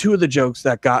 or two of the jokes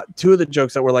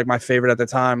that were like my favorite at the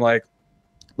time, like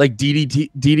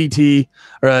DDT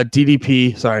or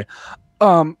DDP. Sorry,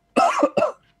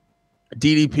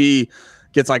 DDP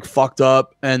gets like fucked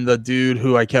up, and the dude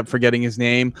who I kept forgetting his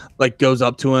name like goes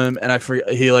up to him, and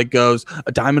he like goes,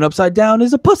 "A diamond upside down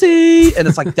is a pussy," and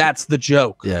it's like that's the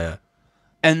joke. Yeah.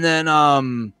 And then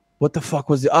what the fuck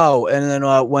was and then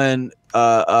when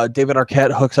David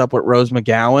Arquette hooks up with Rose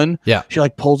McGowan, yeah, she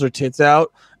like pulls her tits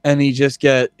out, and he just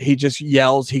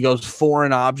yells, he goes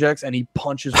foreign objects, and he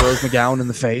punches Rose McGowan in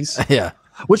the face. Yeah.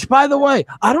 Which, by the way,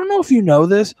 I don't know if you know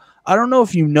this. I don't know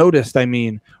if you noticed. I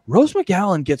mean, Rose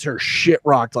McGowan gets her shit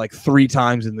rocked like 3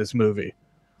 times in this movie.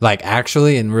 Like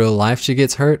actually in real life she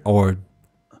gets hurt, or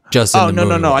just in the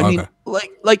movie? No. I mean,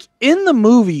 like in the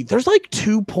movie, there's like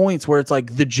 2 points where it's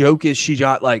like the joke is she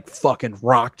got like fucking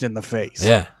rocked in the face.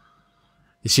 Yeah.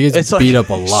 She gets beat up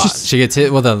a lot. She gets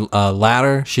hit with a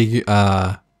ladder. She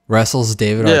wrestles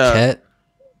David Arquette.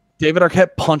 David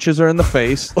Arquette punches her in the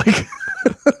face. Like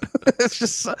it's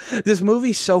just this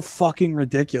movie's so fucking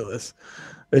ridiculous.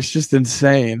 It's just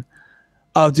insane.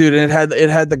 Oh, dude, and it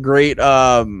had the great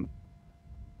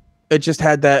it just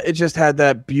had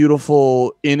that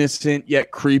beautiful, innocent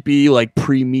yet creepy, like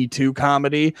pre-Me Too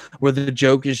comedy where the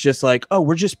joke is just like, oh,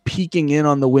 we're just peeking in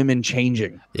on the women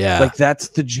changing. Yeah. Like that's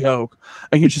the joke.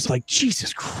 And you're just like,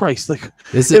 Jesus Christ. Like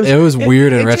it was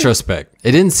weird in retrospect.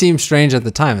 It didn't seem strange at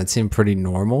the time. It seemed pretty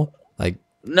normal. Like,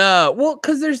 no, well,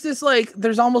 because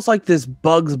there's almost like this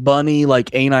Bugs Bunny, like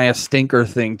ain't I a stinker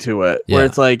thing to it, where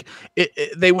it's like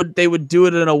they would do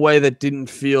it in a way that didn't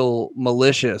feel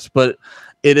malicious, but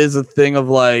it is a thing of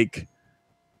like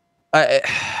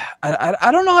I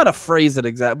don't know how to phrase it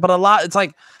exactly, but a lot it's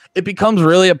like it becomes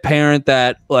really apparent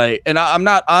that like, and I'm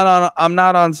not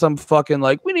on some fucking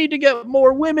like we need to get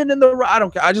more women in the. I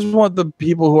don't care. I just want the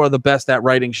people who are the best at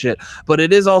writing shit. But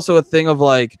it is also a thing of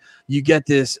like you get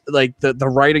this like the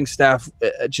writing staff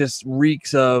just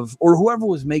reeks of, or whoever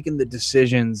was making the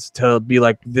decisions to be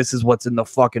like this is what's in the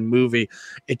fucking movie.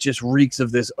 It just reeks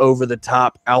of this over the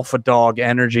top alpha dog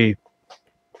energy.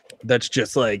 That's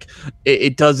just like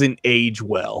it doesn't age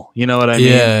well. You know what I mean?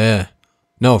 Yeah.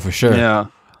 No, for sure. Yeah.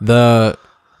 The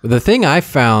thing I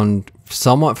found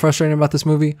somewhat frustrating about this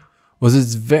movie was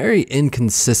it's very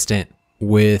inconsistent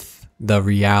with the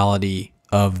reality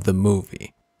of the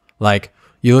movie. Like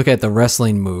you look at the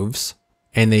wrestling moves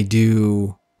and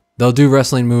they'll do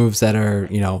wrestling moves that are,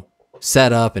 you know,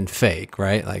 set up and fake,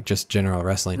 right? Like just general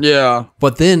wrestling. Yeah.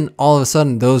 But then all of a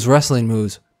sudden those wrestling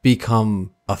moves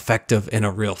become effective in a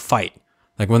real fight.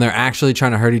 Like when they're actually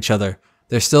trying to hurt each other,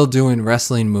 they're still doing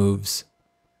wrestling moves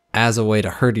as a way to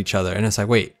hurt each other. And it's like,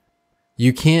 wait,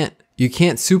 you can't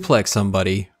suplex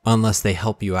somebody unless they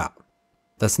help you out.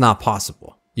 That's not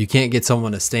possible. You can't get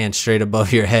someone to stand straight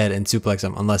above your head and suplex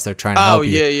them unless they're trying to help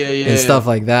you. And stuff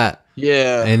like that.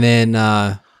 Yeah. And then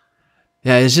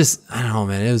it's just, I don't know,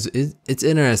 man. It's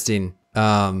interesting.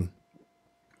 They're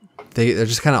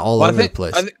just kind of all over the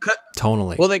place.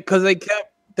 Tonally. Well,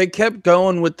 they kept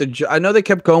going with the I know they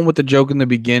kept going with the joke in the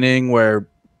beginning where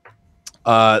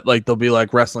like they'll be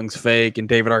like wrestling's fake and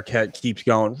David Arquette keeps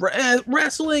going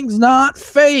wrestling's not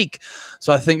fake.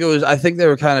 So I think they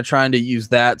were kind of trying to use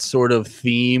that sort of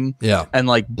theme and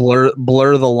like blur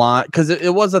the line, because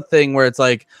it was a thing where it's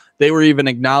like they were even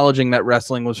acknowledging that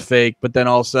wrestling was fake, but then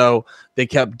also they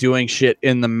kept doing shit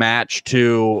in the match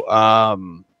to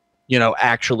you know,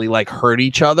 actually like hurt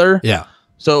each other. Yeah.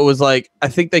 So it was like I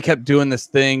think they kept doing this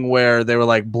thing where they were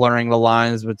like blurring the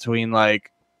lines between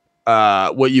like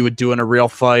what you would do in a real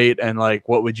fight and like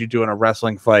what would you do in a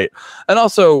wrestling fight. And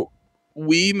also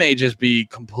we may just be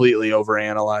completely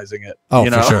overanalyzing it. Oh, you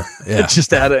know? for sure. Yeah.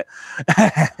 Just at it.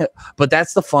 But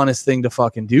that's the funnest thing to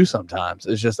fucking do sometimes,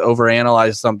 is just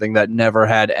overanalyze something that never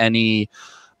had any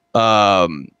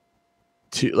never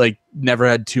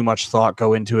had too much thought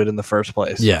go into it in the first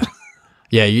place. Yeah.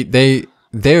 Yeah,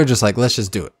 they were just like, let's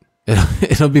just do it.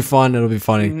 It'll be fun, it'll be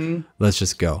funny. Mm-hmm. Let's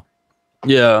just go.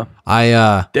 Yeah.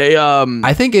 I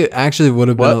think it actually would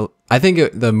have been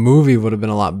the movie would have been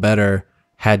a lot better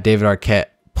had David Arquette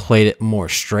played it more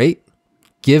straight.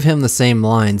 Give him the same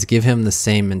lines, give him the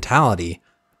same mentality,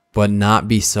 but not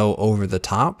be so over the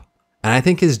top. And I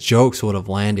think his jokes would have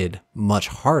landed much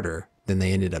harder than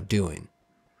they ended up doing.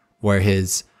 Where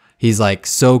he's like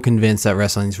so convinced that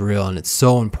wrestling's real and it's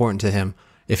so important to him.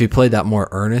 If he played that more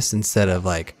earnest instead of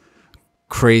like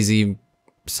crazy,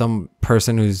 some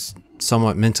person who's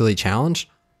somewhat mentally challenged,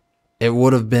 it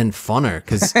would have been funner,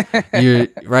 because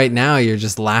right now you're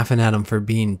just laughing at him for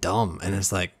being dumb, and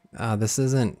it's like, this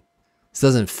doesn't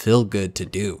feel good to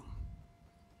do.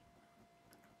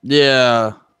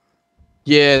 Yeah,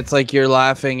 it's like you're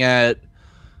laughing at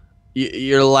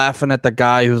the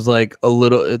guy who's like a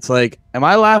little. It's like, am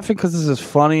I laughing because this is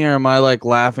funny, or am I like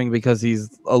laughing because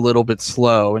he's a little bit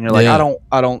slow? And you're like, I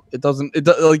don't. It doesn't.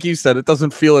 Like you said, it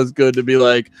doesn't feel as good to be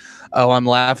like, oh, I'm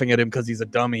laughing at him because he's a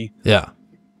dummy. Yeah.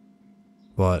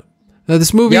 But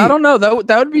this movie, I don't know. That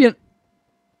would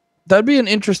be an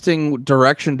interesting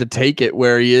direction to take it,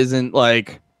 where he isn't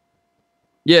like,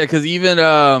 because even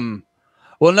you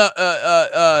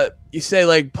say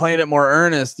like playing it more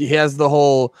earnest. He has the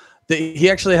whole.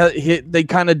 They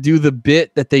kind of do the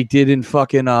bit that they did in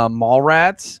fucking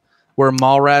Mallrats, where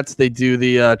Mallrats they do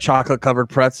the chocolate covered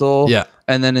pretzel. Yeah.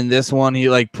 And then in this one, he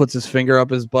like puts his finger up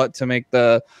his butt to make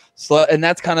the slut. And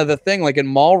that's kind of the thing. Like in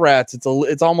Mallrats,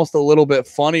 it's almost a little bit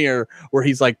funnier where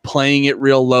he's like playing it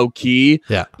real low key.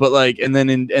 Yeah. But like, and then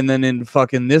in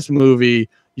fucking this movie,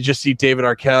 you just see David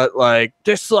Arquette like,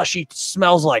 this slushy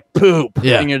smells like poop.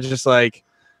 Yeah. And you're just like,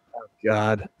 oh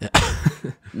God.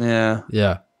 Yeah.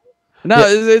 Yeah. No,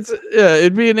 it'd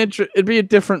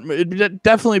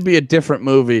definitely be a different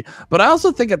movie. But I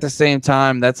also think at the same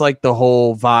time, that's like the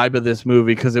whole vibe of this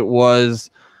movie, because it was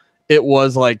it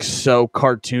was like so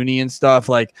cartoony and stuff.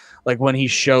 Like when he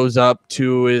shows up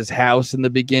to his house in the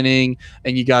beginning,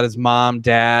 and you got his mom,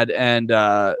 dad, and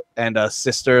a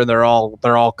sister. They're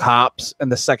all cops,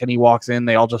 and the second he walks in,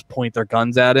 they all just point their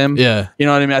guns at him. Yeah, you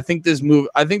know what I mean. I think this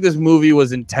movie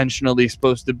was intentionally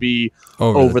supposed to be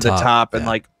over the top and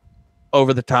like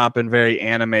over the top and very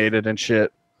animated and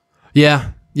shit.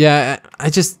 Yeah.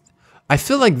 I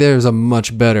feel like there's a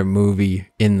much better movie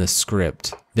in the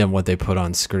script than what they put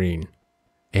on screen.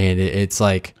 And it's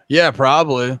like... Yeah,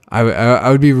 probably. I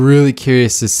would be really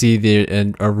curious to see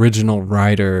the original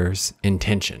writer's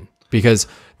intention. Because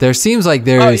there seems like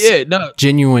there's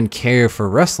genuine care for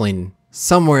wrestling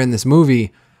somewhere in this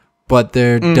movie, but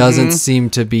there doesn't seem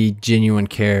to be genuine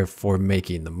care for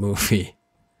making the movie.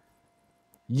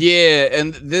 Yeah,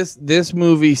 and this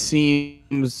movie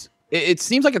seems... It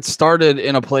seems like it started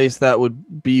in a place that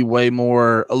would be a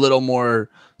little more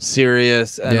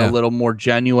serious and a little more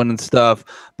genuine and stuff.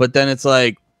 But then it's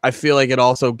like, I feel like it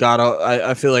also got,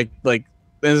 I feel like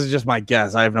this is just my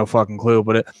guess. I have no fucking clue,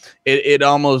 but it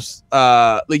almost,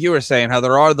 like you were saying, how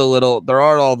there are all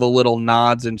the little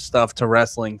nods and stuff to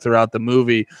wrestling throughout the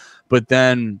movie.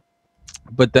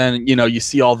 But then, you know, you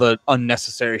see all the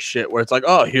unnecessary shit where it's like,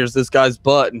 oh, here's this guy's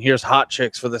butt and here's hot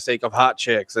chicks for the sake of hot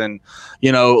chicks. And,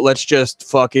 you know, let's just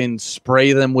fucking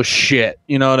spray them with shit.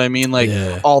 You know what I mean? Like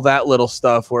all that little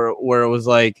stuff where it was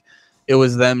like, it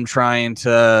was them trying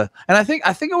to, and I think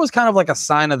it was kind of like a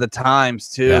sign of the times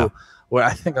too, where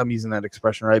I think I'm using that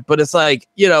expression right. But it's like,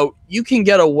 you know, you can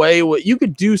get away with, you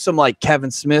could do some like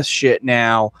Kevin Smith shit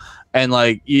now. And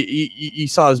like, you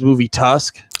saw his movie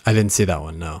Tusk. I didn't see that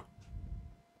one. No.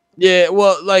 Yeah,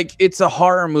 well, like it's a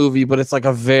horror movie, but it's like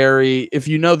if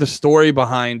you know the story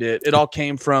behind it, it all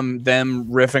came from them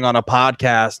riffing on a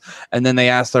podcast, and then they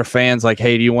asked their fans like,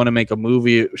 "Hey, do you want to make a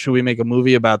movie? Should we make a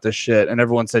movie about this shit?" And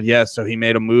everyone said yes, so he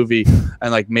made a movie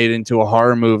and like made it into a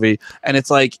horror movie. And it's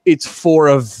like it's for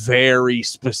a very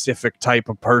specific type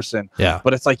of person. Yeah.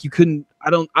 But it's like you couldn't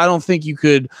I don't think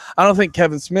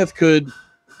Kevin Smith could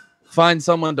find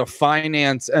someone to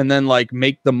finance and then like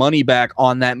make the money back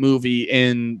on that movie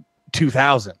in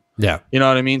 2000. Yeah. You know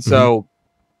what I mean? So,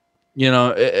 you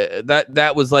know,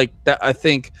 that was like that. I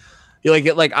think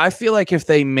I feel like if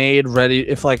they made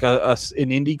if like an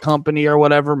indie company or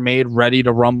whatever made Ready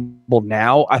to Rumble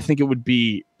now, I think it would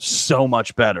be so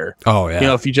much better. Oh yeah. You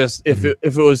know, if you just, if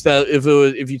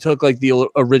you took like the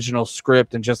original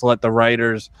script and just let the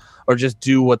writers, or just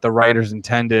do what the writers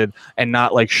intended and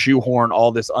not like shoehorn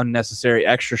all this unnecessary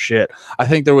extra shit, I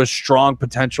think there was strong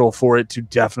potential for it to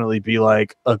definitely be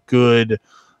like a good,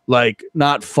 like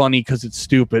not funny because it's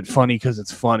stupid, funny because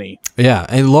it's funny. Yeah,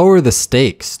 and lower the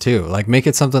stakes too. Like make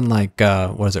it something like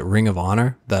what is it, Ring of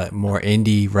Honor, the more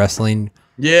indie wrestling.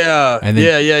 Yeah, and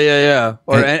then, yeah.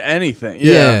 Or anything.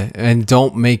 Yeah, and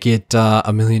don't make it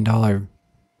 $1 million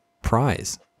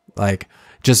prize. Like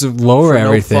just lower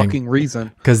everything. No fucking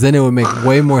reason. Because then it would make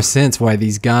way more sense why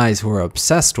these guys who are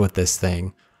obsessed with this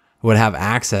thing would have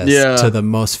access to the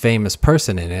most famous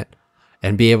person in it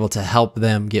and be able to help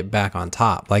them get back on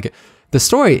top. Like the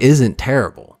story isn't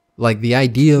terrible. Like the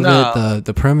idea of it,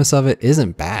 the premise of it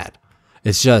isn't bad.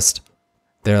 It's just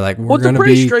they're like, we're going to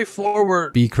be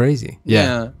straightforward. Be crazy.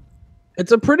 Yeah.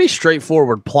 It's a pretty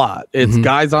straightforward plot. It's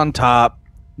guys on top.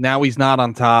 Now he's not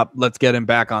on top. Let's get him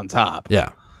back on top. Yeah.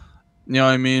 You know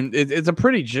what I mean? It's a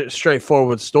pretty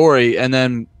straightforward story. And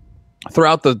then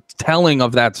throughout the telling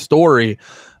of that story,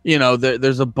 you know,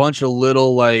 there's a bunch of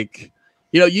little like,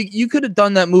 you know, you could have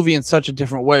done that movie in such a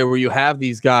different way where you have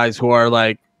these guys who are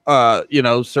like, you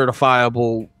know,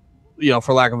 certifiable, you know,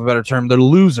 for lack of a better term, they're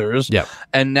losers. Yeah.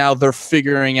 And now they're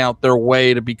figuring out their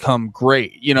way to become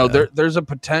great. You know, there's a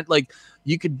potential, like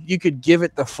you could give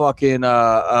it the fucking,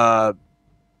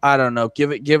 I don't know,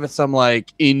 give it some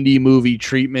like indie movie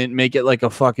treatment, make it like a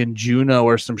fucking Juno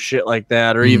or some shit like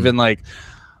that. Or even like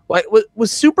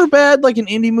was Superbad like an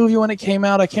indie movie when it came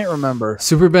out? I can't remember.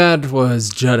 Superbad was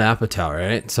Judd Apatow,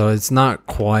 right? So it's not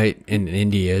quite in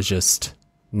indie, it's just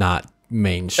not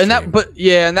mainstream.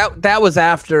 And that was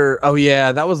after. Oh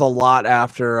yeah, that was a lot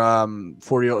after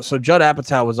 40. So Judd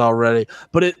Apatow was already,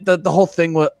 but the whole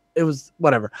thing was, it was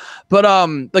whatever. But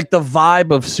like the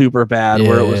vibe of Superbad,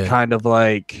 where it was kind of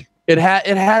like it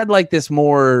had like this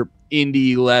more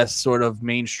indie, less sort of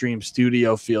mainstream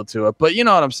studio feel to it. But you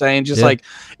know what I'm saying? Just like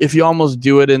if you almost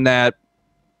do it in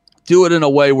a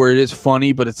way where it is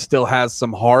funny, but it still has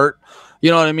some heart.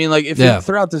 You know what I mean? Like if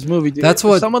throughout this movie, dude, that's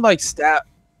what someone like stab.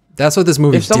 That's what this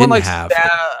movie didn't have.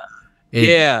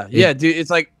 Dude. It's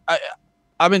like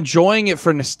I'm enjoying it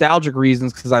for nostalgic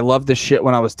reasons because I loved this shit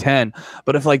when I was 10.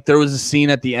 But if like there was a scene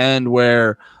at the end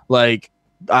where like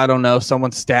I don't know,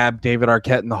 someone stabbed David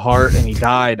Arquette in the heart and he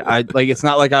died. It's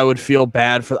not like I would feel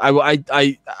bad for.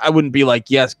 I wouldn't be like,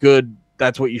 yes, good,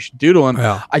 that's what you should do to him.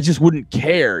 Yeah. I just wouldn't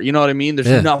care. You know what I mean?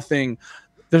 There's nothing.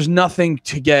 There's nothing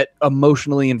to get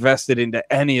emotionally invested into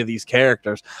any of these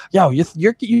characters. Yo,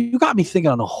 you got me thinking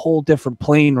on a whole different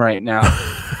plane right now.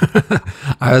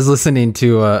 I was listening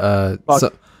to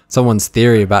someone's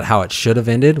theory about how it should have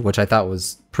ended, which I thought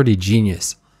was pretty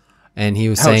genius. And he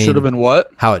was saying it should have been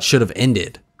what? How it should have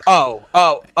ended. Oh.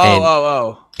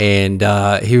 And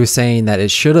he was saying that it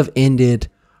should have ended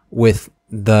with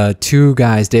the two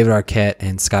guys, David Arquette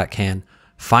and Scott Caan,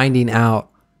 finding out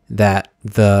that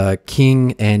the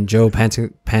King and Joe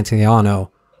Pantoliano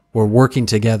were working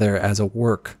together as a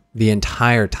work the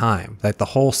entire time. Like the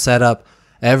whole setup,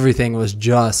 everything was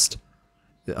just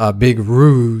a big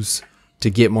ruse to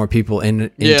get more people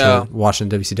into watching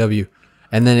WCW.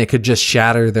 And then it could just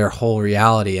shatter their whole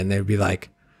reality and they'd be like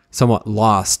somewhat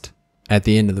lost at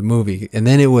the end of the movie. And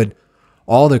then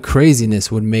all the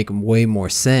craziness would make way more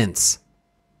sense.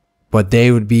 But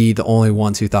they would be the only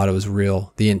ones who thought it was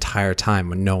real the entire time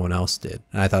when no one else did.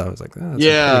 And I thought it was like, that's a pretty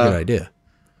good idea.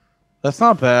 That's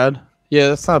not bad. Yeah,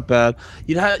 that's not bad.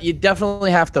 You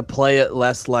definitely have to play it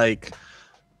less like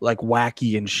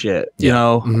wacky and shit. You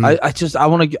know, Mm-hmm. I just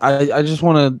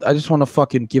want to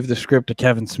fucking give the script to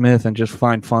Kevin Smith and just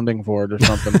find funding for it or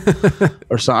something.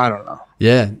 Or so I don't know.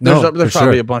 Yeah, there's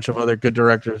probably a bunch of other good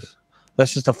directors.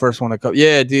 That's just the first one to come.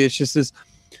 Yeah, dude, it's just this.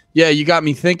 Yeah, you got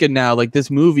me thinking now. Like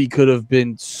this movie could have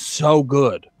been so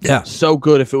good. Yeah, so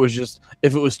good if it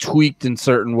was tweaked in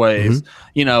certain ways. Mm-hmm.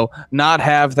 You know, not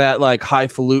have that like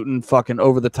highfalutin fucking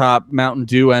over the top Mountain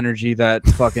Dew energy that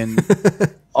fucking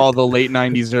all the late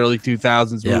 90s, early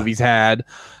 2000s movies had.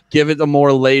 Give it a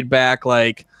more laid back,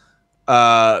 like,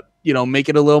 make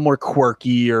it a little more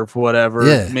quirky or whatever.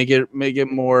 Yeah. Make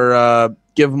it more,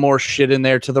 give more shit in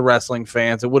there to the wrestling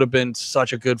fans. It would have been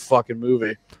such a good fucking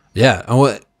movie. Yeah.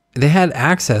 They had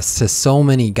access to so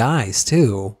many guys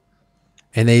too,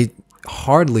 and they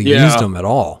hardly used them at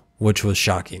all, which was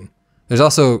shocking. There's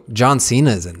also John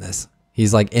Cena's in this.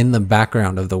 He's like in the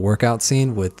background of the workout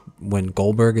scene when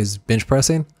Goldberg is bench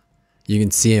pressing. You can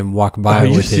see him walk by. Are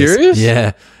you serious?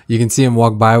 You can see him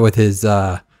walk by with his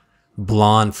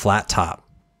blonde flat top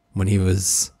when he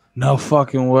was. No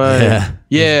fucking way.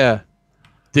 Yeah.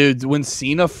 Dude, when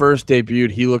Cena first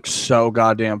debuted, he looked so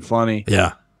goddamn funny.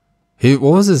 Yeah. What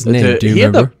was his name? Do you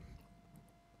remember?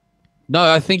 No,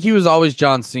 I think he was always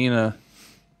John Cena.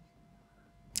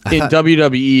 In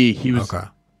WWE, he was. Okay.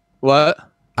 What?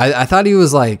 I thought he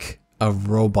was like a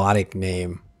robotic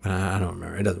name. I don't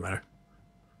remember. It doesn't matter.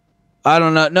 I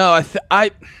don't know. No,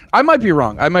 I might be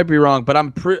wrong. But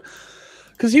I'm pretty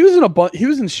because he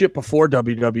was in shit before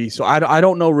WWE. So I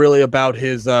don't know really about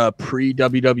his pre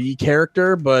WWE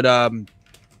character, but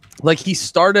like he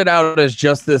started out as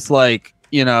just this like.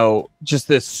 Just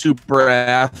this super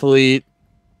athlete.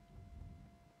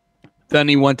 Then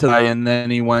he went to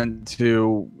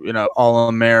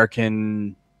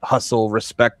all-American hustle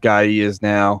respect guy he is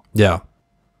now. Yeah.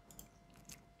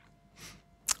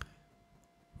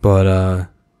 But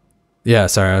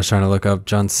sorry, I was trying to look up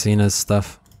John Cena's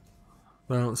stuff,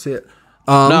 but I don't see it.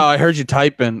 No, I heard you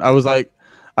typing. I was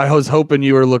hoping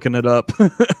you were looking it up.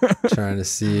 Trying to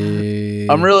see.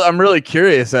 I'm really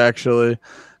curious actually.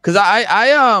 Because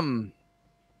I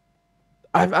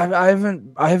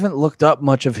haven't looked up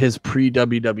much of his pre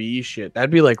WWE shit.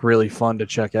 That'd be like really fun to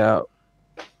check out.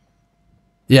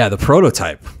 Yeah, the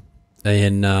prototype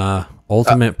in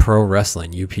Ultimate Pro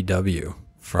Wrestling (UPW).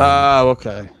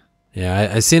 Okay.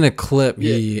 Yeah, I seen a clip.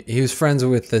 He was friends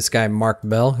with this guy Mark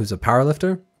Bell, who's a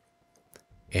powerlifter.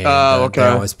 And they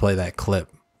always play that clip.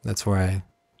 That's where I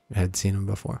had seen him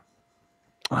before.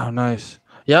 Oh, nice.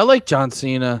 Yeah, I like John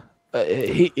Cena.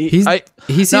 He seems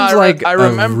like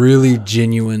a really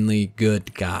genuinely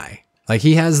good guy. Like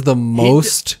he has the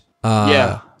most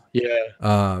Make-A-Wishes,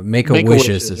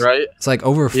 right? It's like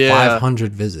over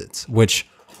 500 visits, which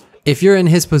if you're in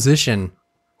his position,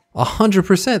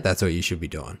 100% that's what you should be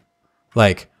doing.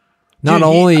 Like not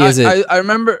only is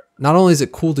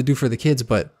it cool to do for the kids,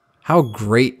 but how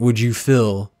great would you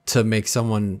feel to make a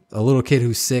little kid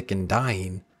who's sick and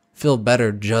dying feel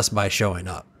better just by showing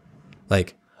up?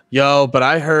 Like yo, but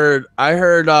I heard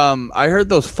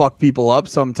those fuck people up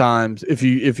sometimes if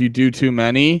you do too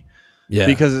many. Yeah.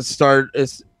 Because it's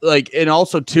like, and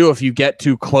also too if you get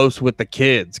too close with the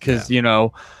kids, because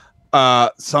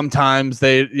sometimes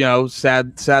they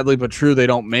sadly but true they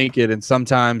don't make it, and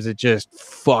sometimes it just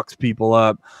fucks people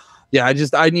up. Yeah,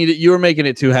 I needed. You were making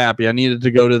it too happy. I needed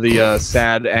to go to the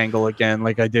sad angle again,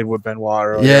 like I did with Benoit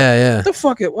earlier. Yeah. What the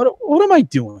fuck? What am I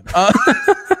doing?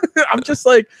 I'm just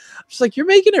like, you're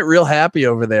making it real happy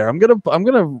over there. I'm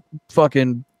gonna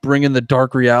fucking bring in the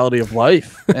dark reality of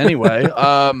life anyway.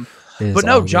 But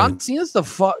no, John Cena's the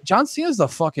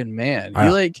fucking man. He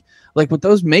like with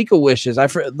those Make-A-Wishes. I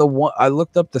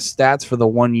looked up the stats for the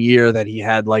 1 year that he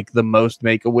had like the most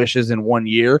Make-A-Wishes in 1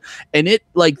 year, and it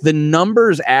like the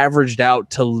numbers averaged out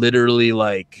to literally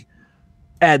like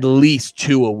at least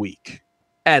 2 a week,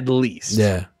 at least.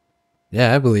 Yeah,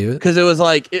 I believe it, because it was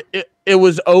like it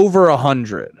was over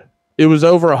 100. It was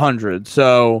over 100.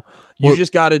 So you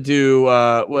just got to do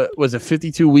what was it,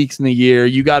 52 weeks in the year.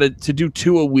 You got to do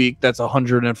 2 a week. That's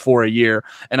 104 a year.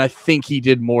 And I think he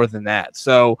did more than that.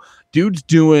 So dude's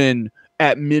doing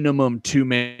at minimum 2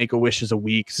 Make-A-Wishes a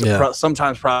week. So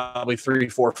sometimes probably 3,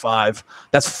 4, 5.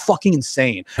 That's fucking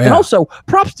insane. Yeah. And also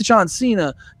props to John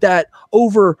Cena that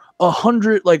over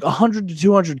 100 to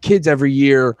 200 kids every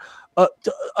year,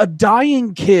 a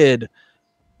dying kid,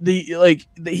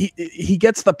 he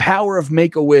gets the power of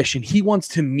Make-A-Wish, and he wants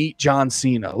to meet John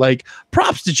Cena. Like,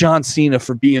 props to John Cena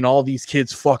for being all these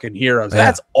kids' fucking heroes. Yeah.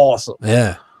 That's awesome.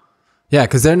 Yeah,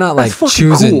 because they're not like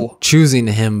choosing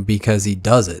him because he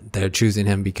does it. They're choosing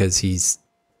him because he's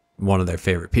one of their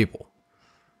favorite people.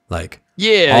 Like,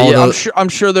 I'm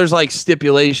sure there's like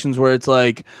stipulations where it's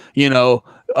like, you know,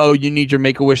 oh, you need your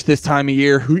Make-A-Wish this time of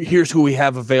year. Here's who we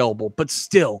have available. But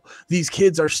still, these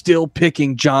kids are still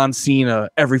picking John Cena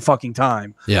every fucking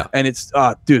time. Yeah. And it's,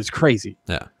 dude, it's crazy.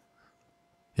 Yeah.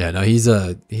 Yeah, no, he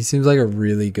seems like a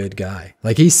really good guy.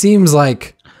 Like, he seems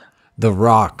like The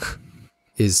Rock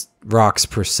is Rock's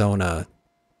persona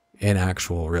in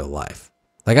actual real life.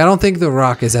 Like, I don't think The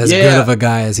Rock is as good of a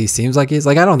guy as he seems like he's.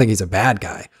 Like, I don't think he's a bad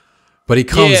guy. But he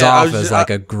comes off as like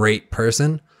a great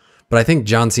person. But I think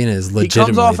John Cena is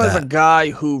legitimately he comes off as a guy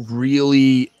who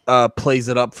really plays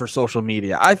it up for social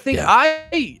media. I think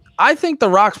I think The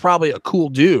Rock's probably a cool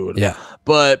dude. Yeah.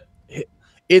 But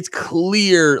it's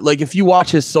clear, like if you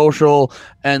watch his social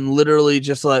and literally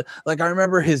just like I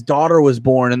remember his daughter was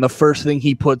born and the first thing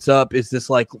he puts up is this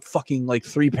like fucking like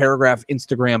 3-paragraph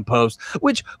Instagram post,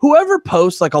 which whoever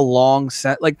posts like a long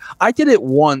set, like I did it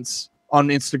once on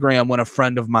Instagram when a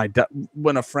friend of mine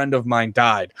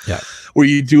died. Yeah. Where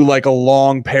you do like a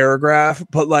long paragraph,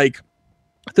 but like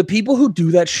the people who do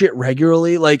that shit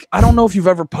regularly, like I don't know if you've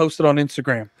ever posted on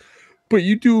Instagram, but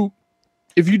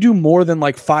if you do more than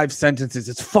like 5 sentences,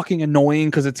 it's fucking annoying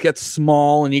because it gets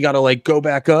small and you got to like go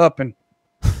back up and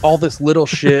all this little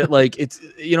shit. Like it's,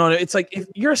 you know, it's like if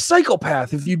you're a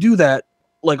psychopath if you do that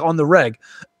like on the reg.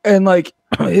 And like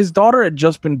his daughter had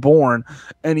just been born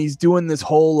and he's doing this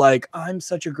whole like I'm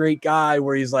such a great guy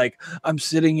where he's like I'm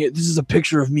sitting here, this is a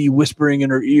picture of me whispering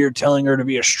in her ear telling her to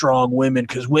be a strong woman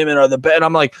because women are the best.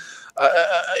 I'm like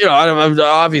you know,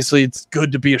 obviously it's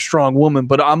good to be a strong woman,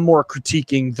 but I'm more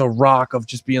critiquing The Rock of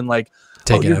just being like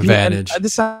taking advantage.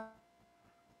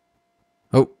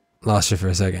 Lost you for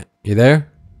a second. You there?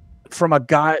 From a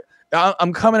guy,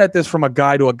 I'm coming at this from a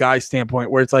guy to a guy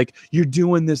standpoint where it's like, you're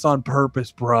doing this on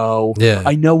purpose, bro. Yeah.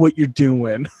 I know what you're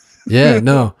doing. Yeah,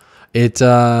 no. It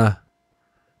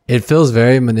feels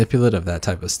very manipulative, that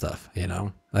type of stuff, you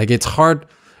know? Like it's hard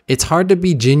to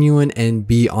be genuine and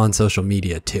be on social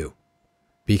media too,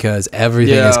 because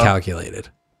everything is calculated.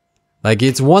 Like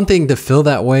it's one thing to feel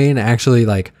that way and actually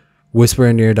like whisper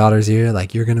into your daughter's ear,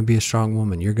 like you're going to be a strong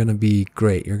woman. You're going to be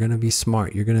great. You're going to be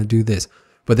smart. You're going to do this.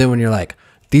 But then when you're like,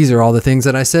 these are all the things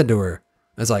that I said to her.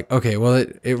 It's like, okay, well,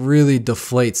 it really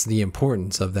deflates the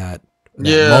importance of that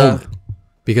moment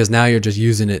because now you're just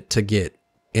using it to get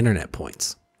internet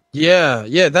points. Yeah,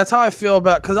 that's how I feel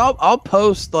about, because I'll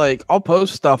post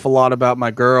stuff a lot about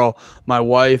my girl, my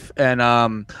wife, and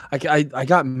I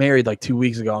got married like 2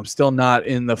 weeks ago. I'm still not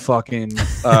in the fucking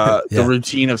the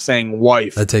routine of saying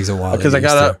wife. That takes a while because I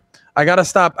gotta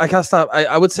stop.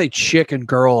 I would say chick and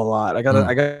girl a lot. I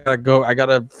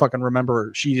gotta fucking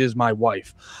remember she is my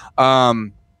wife.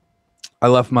 I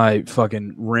left my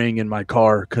fucking ring in my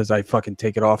car because I fucking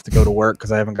take it off to go to work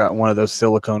because I haven't got one of those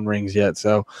silicone rings yet.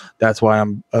 So that's why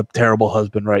I'm a terrible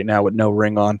husband right now with no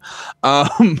ring on.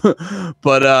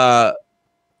 But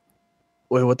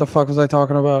wait, what the fuck was I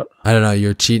talking about? I don't know.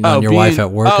 You're cheating on your wife at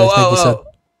work, I think you said.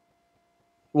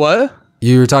 What?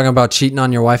 You were talking about cheating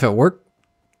on your wife at work?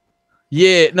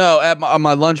 Yeah, no, on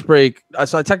my lunch break.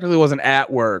 So I technically wasn't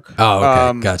at work. Oh,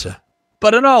 okay. Gotcha.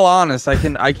 But in all honest, I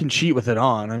can cheat with it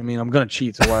on. I mean, I'm gonna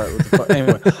cheat. So what the fuck?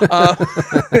 Anyway,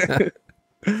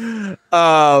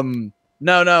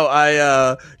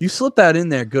 No. You slipped that in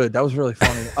there. Good. That was really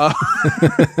funny. I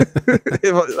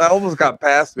almost got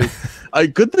past me.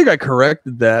 Good thing I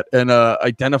corrected that and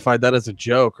identified that as a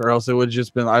joke, or else it would have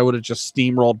just been, I would have just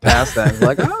steamrolled past that.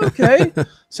 Like, oh, okay.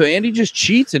 So Andy just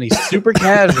cheats and he's super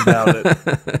cash about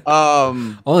it.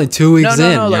 Only 2 weeks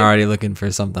in, like, you're already looking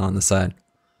for something on the side.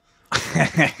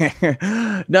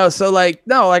 No,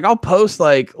 I'll post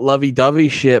like lovey-dovey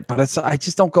shit, but I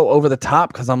just don't go over the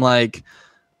top because I'm like,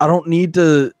 I don't need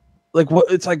to, like, what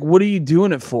it's like, what are you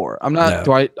doing it for? I'm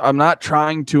not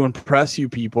trying to impress you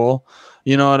people.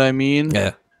 You know what I mean?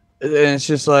 Yeah. And it's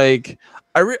just like,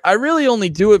 I really only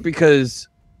do it because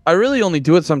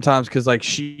sometimes because like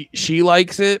she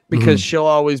likes it, because she'll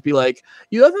always be like,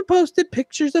 you haven't posted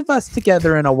pictures of us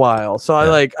together in a while. So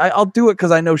I'll do it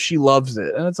because I know she loves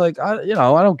it. And it's like, I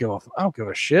don't give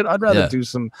a shit. I'd rather do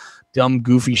some dumb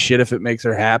goofy shit if it makes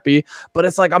her happy. But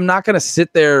it's like, I'm not gonna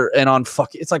sit there and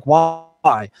it's like,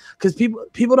 why? Because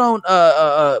people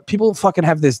don't people fucking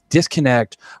have this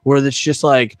disconnect where it's just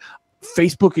like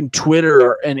Facebook and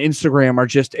Twitter and Instagram are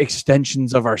just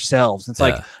extensions of ourselves. It's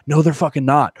like, no, they're fucking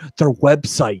not. They're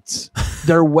websites.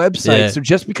 They're websites. Yeah. So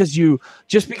just because you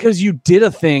did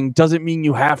a thing doesn't mean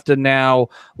you have to now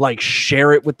like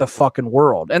share it with the fucking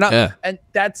world. And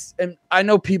and I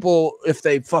know people, if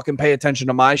they fucking pay attention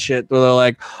to my shit, they're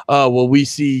like, oh, well, we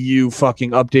see you fucking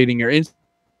updating your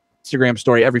Instagram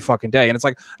story every fucking day. And it's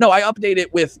like, no, I update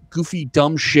it with goofy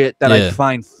dumb shit that I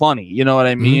find funny. You know what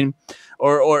I mean?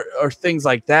 Or things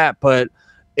like that. But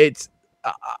it's,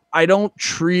 I don't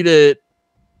treat it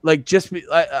like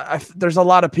there's a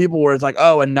lot of people where it's like,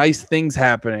 oh, a nice thing's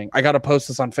happening, I got to post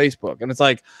this on Facebook. And it's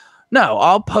like, no,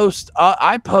 I post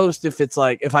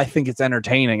if I think it's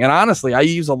entertaining. And honestly, I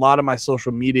use a lot of my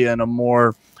social media in a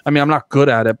more, I mean, I'm not good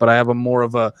at it, but I have a more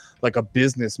of a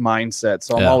business mindset.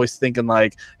 So I'm always thinking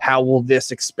like, how will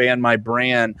this expand my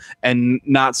brand? And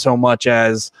not so much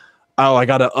as, oh, I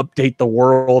got to update the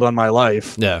world on my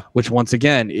life. Yeah. Which once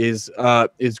again is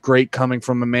great coming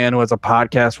from a man who has a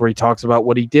podcast where he talks about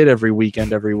what he did every week.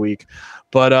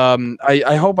 But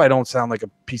I hope I don't sound like a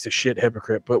piece of shit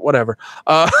hypocrite, but whatever.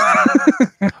 Well,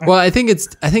 I think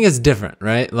it's different,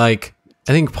 right? Like,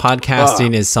 I think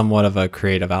podcasting is somewhat of a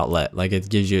creative outlet. Like, it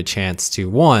gives you a chance to,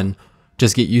 one,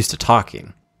 just get used to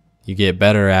talking. You get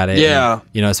better at it. Yeah.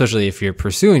 And, especially if you're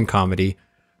pursuing comedy,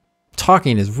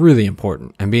 talking is really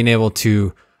important, and being able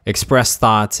to express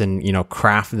thoughts and,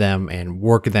 craft them and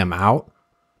work them out.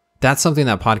 That's something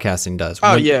that podcasting does.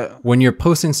 When you're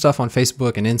posting stuff on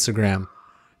Facebook and Instagram,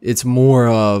 it's more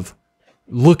of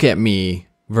look at me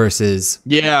versus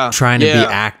trying to be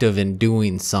active and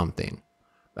doing something.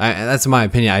 That's my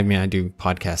opinion. I mean, I do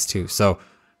podcasts too, so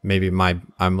maybe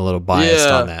I'm a little biased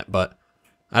on that, but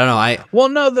I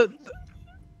don't know.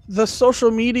 The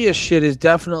social media shit is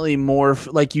definitely more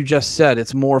like you just said.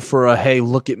 It's more for a, hey,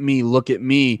 look at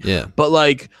me. Yeah. But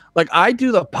like I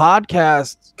do the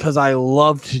podcast because I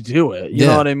love to do it. You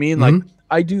know what I mean? Like,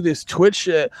 I do this Twitch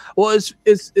shit. Well,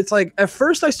 it's like, at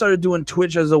first I started doing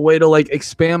Twitch as a way to like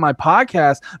expand my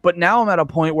podcast, but now I'm at a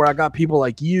point where I got people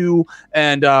like you,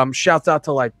 and shouts out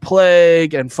to like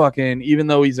Plague and fucking, even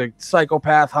though he's a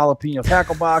psychopath, Jalapeno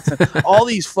Tackle Box, and all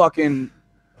these fucking.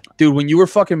 Dude, when you were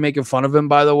fucking making fun of him,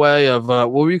 by the way, of what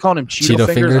were you calling him? Cheeto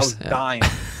fingers? I was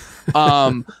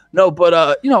dying. No, but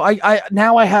I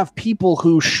now I have people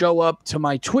who show up to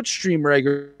my Twitch stream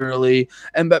regularly,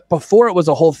 but before it was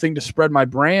a whole thing to spread my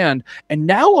brand, and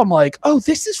now I'm like, oh,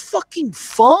 this is fucking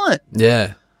fun.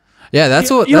 Yeah, that's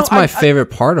my favorite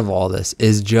part of all this,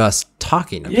 is just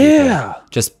talking to people.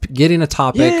 Just getting a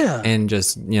topic and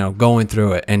just going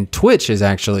through it. And Twitch is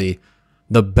actually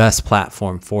the best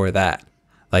platform for that.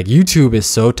 Like, YouTube is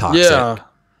so toxic. Yeah.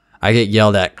 I get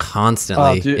yelled at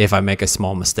constantly if I make a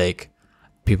small mistake.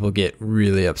 People get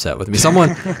really upset with me.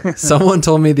 Someone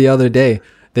told me the other day,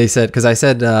 they said, because I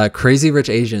said Crazy Rich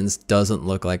Asians doesn't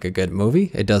look like a good movie.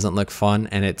 It doesn't look fun,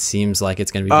 and it seems like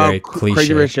it's going to be very cliche.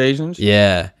 Crazy Rich Asians?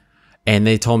 Yeah. And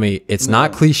they told me it's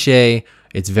not cliche.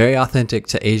 It's very authentic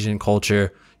to Asian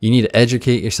culture. You need to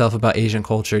educate yourself about Asian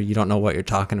culture. You don't know what you're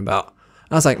talking about.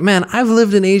 I was like, man, I've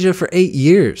lived in Asia for 8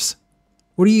 years.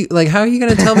 What are you like? How are you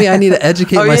going to tell me I need to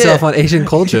educate myself on Asian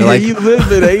culture? Like, you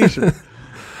lived in Asia.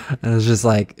 And it was just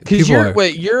like, you're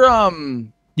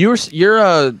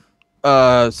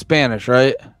Spanish,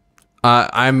 right?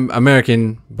 I'm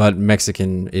American, but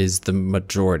Mexican is the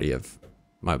majority of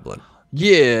my blood.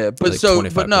 Yeah, but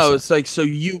like no, it's like,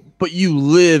 you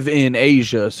live in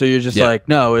Asia, so you're just like,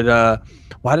 no,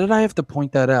 why did I have to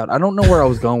point that out? I don't know where I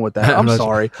was going with that. I'm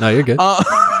sorry. No, you're good.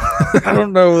 I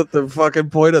don't know what the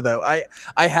fucking point of that.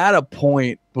 I had a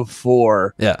point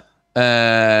before. Yeah.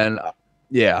 And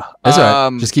Yeah. That's all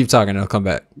right. Just keep talking. It'll come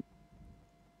back.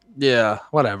 Yeah.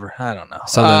 Whatever. I don't know.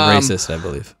 Something racist, I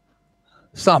believe.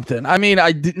 Something. I mean,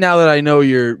 now that I know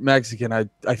you're Mexican, I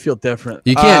feel different.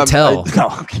 You can't tell. No.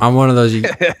 I'm one of those.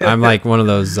 I'm like one of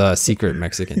those secret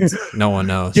Mexicans. No one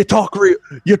knows. You talk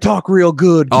real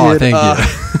good. Oh, kid. thank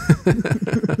you.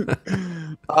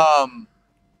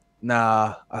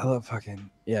 Nah, I love fucking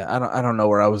I don't know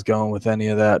where I was going with any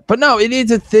of that, but no, it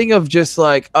is a thing of just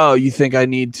like, oh, you think I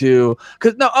need to?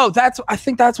 Because no, I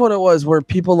think that's what it was. Where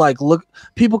people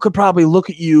people could probably look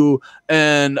at you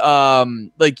and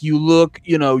like you look,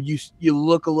 you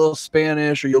look a little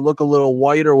Spanish or you look a little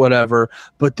white or whatever,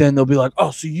 but then they'll be like,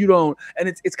 oh, so you don't, and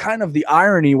it's kind of the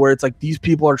irony where it's like these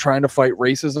people are trying to fight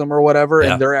racism or whatever,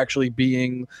 and they're actually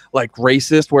being like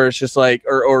racist, where it's just like,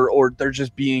 or they're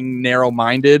just being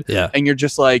narrow-minded, and you're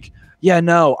just like, yeah,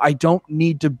 no, I don't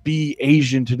need to be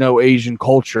Asian to know Asian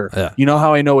culture. Yeah. You know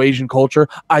how I know Asian culture?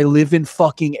 I live in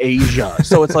fucking Asia.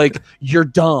 So it's like, you're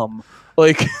dumb.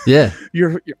 Like,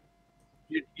 you're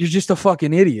just a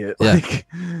fucking idiot. Yeah. Like,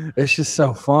 it's just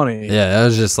so funny. Yeah, that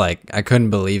was just like, I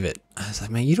couldn't believe it. I was like,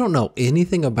 man, you don't know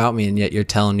anything about me, and yet you're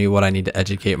telling me what I need to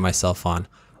educate myself on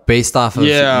based off of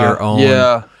your own.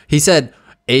 Yeah. He said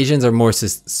Asians are more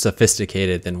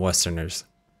sophisticated than Westerners.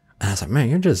 And I was like, man,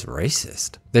 you're just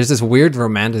racist. There's this weird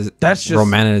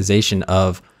romanticization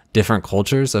of different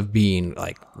cultures of being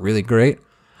like really great.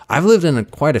 I've lived in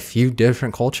quite a few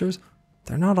different cultures.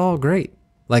 They're not all great.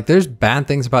 Like there's bad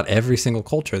things about every single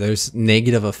culture. There's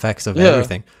negative effects of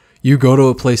everything. You go to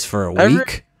a place for a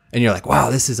week and you're like, wow,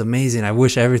 this is amazing. I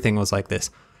wish everything was like this.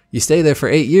 You stay there for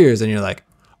 8 years and you're like,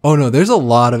 oh no, there's a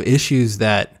lot of issues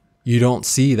that you don't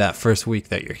see that first week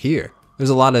that you're here. There's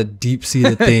a lot of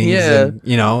deep-seated things, and,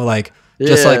 like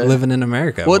just like living in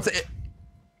America. Well,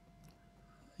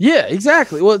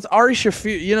 exactly. Well, it's Ari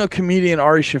Shaffir, comedian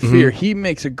Ari Shaffir. He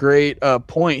makes a great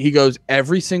point. He goes,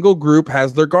 every single group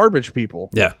has their garbage people.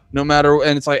 Yeah. No matter,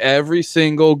 and it's like every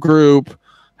single group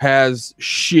has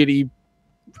shitty.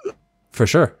 For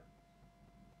sure.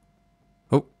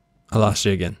 I lost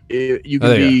you again. You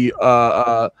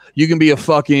can be a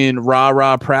fucking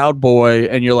rah proud boy,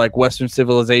 and you're like, Western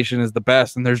civilization is the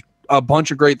best, and there's a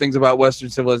bunch of great things about Western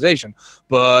civilization,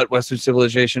 but Western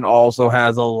civilization also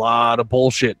has a lot of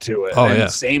bullshit to it.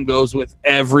 And same goes with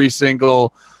every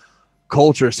single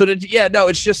culture. So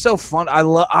it's just so fun. I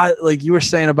like you were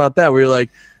saying about that, where you're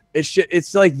like,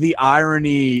 it's like the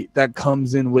irony that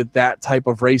comes in with that type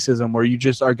of racism, where you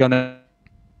just are gonna.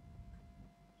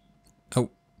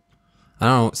 I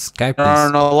don't know. Skype. I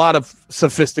don't know. A lot of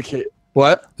sophisticated.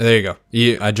 What? There you go.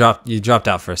 You dropped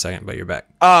out for a second, but you're back.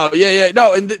 Oh yeah.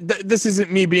 No, and this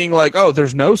isn't me being like, oh,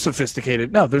 there's no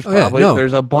sophisticated. No, there's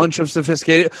there's a bunch of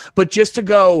sophisticated. But just to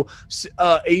go,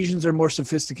 Asians are more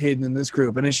sophisticated than this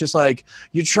group, and it's just like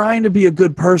you're trying to be a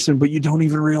good person, but you don't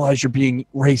even realize you're being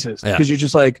racist because you're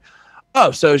just like, oh,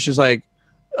 so it's just like.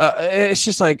 It's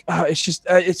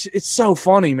so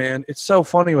funny, man. It's so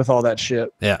funny with all that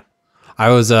shit. Yeah. I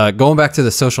was going back to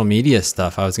the social media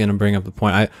stuff. I was going to bring up the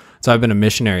point. So I've been a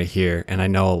missionary here, and I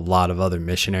know a lot of other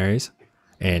missionaries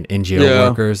and NGO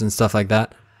workers and stuff like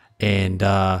that. And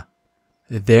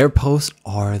their posts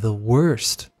are the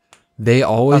worst. They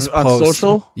always post on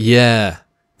social. Yeah,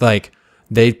 like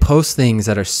they post things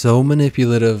that are so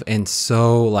manipulative and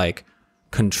so like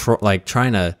control, like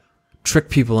trying to trick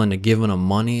people into giving them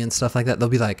money and stuff like that. They'll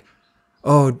be like,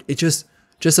 "Oh,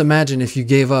 Just imagine if you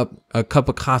gave up a cup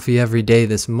of coffee every day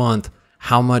this month,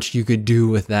 how much you could do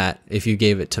with that if you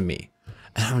gave it to me."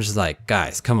 And I'm just like,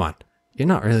 guys, come on. You're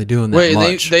not really doing that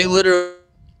much. They literally...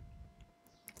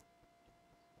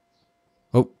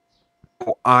 Oh.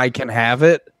 I can have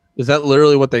it? Is that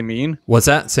literally what they mean? What's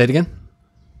that? Say it again.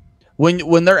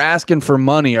 When they're asking for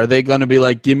money, are they going to be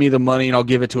like, give me the money and I'll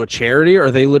give it to a charity? Or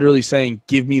are they literally saying,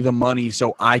 give me the money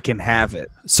so I can have it?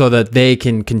 So that they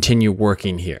can continue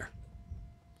working here.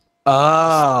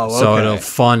 Oh, okay. So it'll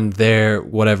fund their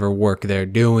whatever work they're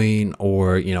doing,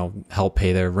 or help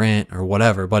pay their rent or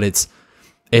whatever. But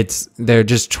they're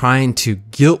just trying to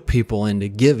guilt people into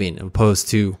giving, opposed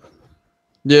to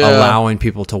allowing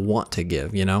people to want to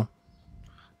give.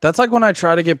 That's like when I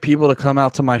try to get people to come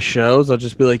out to my shows. I'll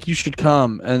just be like, you should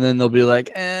come. And then they'll be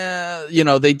like,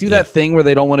 they do that thing where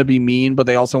they don't want to be mean, but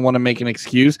they also want to make an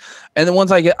excuse. And then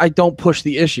once I don't push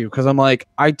the issue, because I'm like,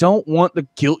 I don't want to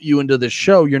guilt you into this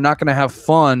show. You're not going to have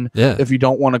fun if you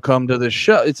don't want to come to this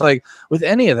show. It's like with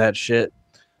any of that shit.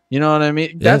 You know what I mean?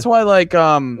 Yeah. That's why like,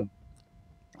 I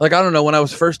don't know, when I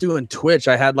was first doing Twitch,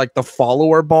 I had like the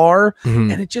follower bar,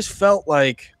 and it just felt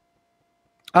like,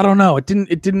 I don't know. It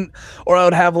didn't, or I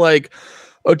would have like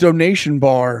a donation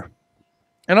bar,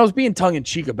 and I was being tongue in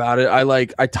cheek about it.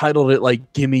 I titled it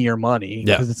like "Give Me Your Money"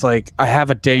 because it's like I have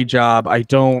a day job. I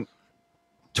don't.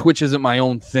 Twitch isn't my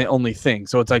only thing,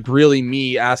 so it's like really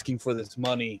me asking for this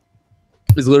money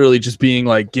is literally just being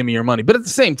like, "Give me your money." But at the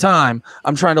same time,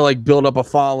 I'm trying to like build up a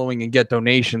following and get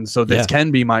donations, so this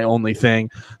can be my only thing.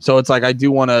 So it's like I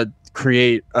do want to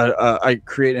create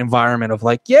an environment of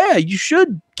like, yeah, you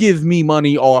should give me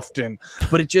money often,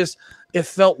 but it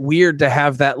felt weird to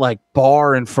have that like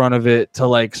bar in front of it to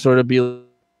like sort of be.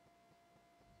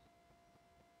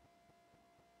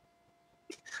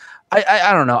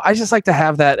 I don't know. I just like to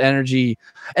have that energy,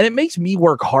 and it makes me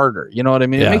work harder. You know what I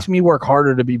mean? It makes me work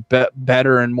harder to be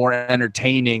better and more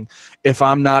entertaining if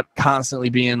I'm not constantly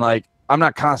being like, I'm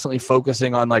not constantly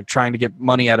focusing on like trying to get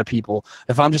money out of people.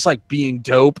 If I'm just like being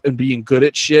dope and being good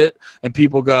at shit and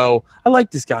people go, I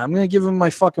like this guy, I'm going to give him my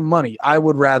fucking money. I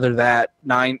would rather that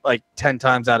 10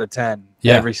 times out of 10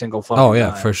 every single fucking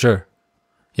time. For sure.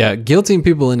 Yeah. Guilting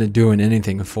people into doing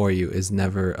anything for you is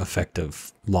never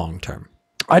effective long term.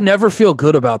 I never feel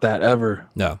good about that ever.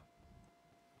 No.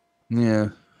 Yeah.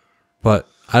 But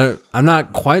I'm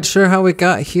not quite sure how we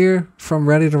got here from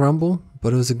Ready to Rumble,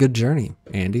 but it was a good journey,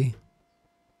 Andy.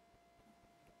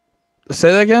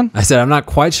 Say that again? I said I'm not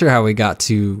quite sure how we got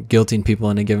to guilting people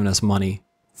into giving us money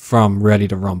from Ready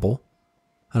to Rumble.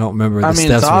 I don't remember the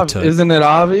steps we took. Isn't it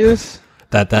obvious?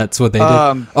 That's what they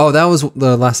did. That was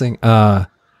the last thing.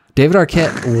 David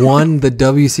Arquette won the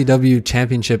WCW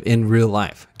championship in real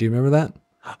life. Do you remember that?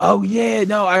 Oh yeah,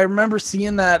 no, I remember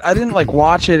seeing that. I didn't like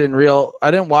watch it in real.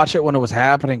 I didn't watch it when it was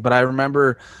happening, but I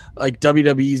remember like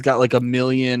WWE's got like a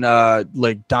million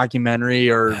like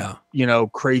documentary or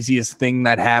craziest thing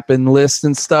that happened list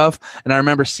and stuff. And I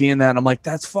remember seeing that and I'm like,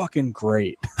 that's fucking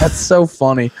great. That's so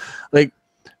funny. Like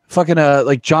fucking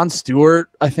like Jon Stewart,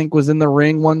 I think, was in the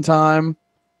ring one time.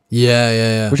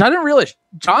 Yeah. Which I didn't realize.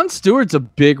 Jon Stewart's a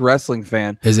big wrestling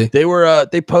fan. Is he?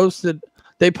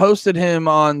 They posted him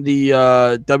on the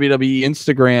WWE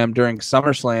Instagram during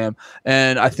SummerSlam,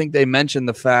 and I think they mentioned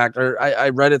the fact, or I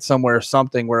read it somewhere or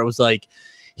something, where it was like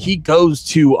he goes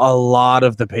to a lot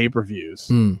of the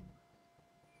pay-per-views. And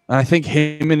I think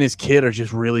him and his kid are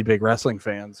just really big wrestling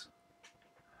fans.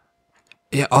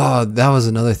 Yeah. Oh, that was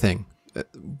another thing.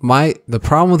 The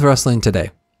problem with wrestling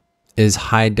today is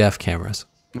high def cameras.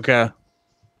 Okay.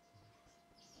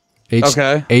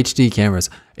 HD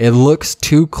cameras. It looks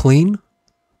too clean.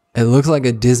 It looks like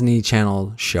a Disney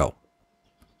Channel show.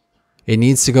 It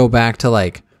needs to go back to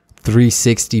like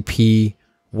 360p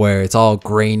where it's all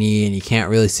grainy and you can't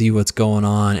really see what's going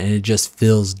on and it just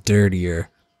feels dirtier.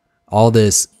 All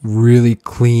this really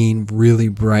clean, really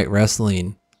bright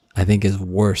wrestling, I think, is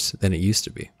worse than it used to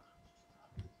be.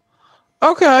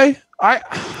 Okay. I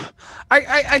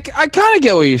kind of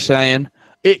get what you're saying.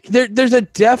 There's a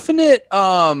definite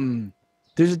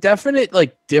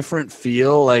like different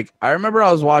feel. Like I remember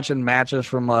I was watching matches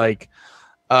from like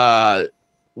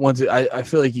once I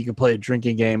feel like you can play a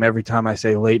drinking game every time I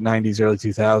say late 90s, early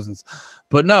 2000s.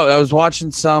 But no, I was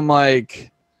watching some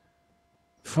like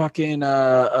fucking it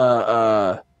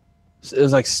was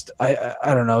like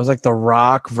I don't know, it was like The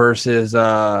Rock versus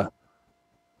Hulk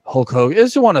Hogan.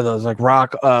 It's one of those like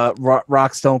Rock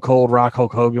Stone Cold, Rock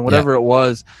Hulk Hogan, whatever it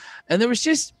was. And there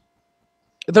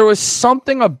was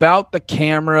something about the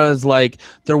cameras, like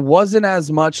there wasn't as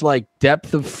much like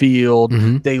depth of field.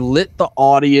 They lit the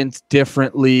audience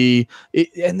differently,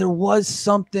 and there was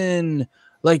something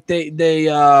like they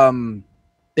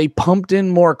pumped in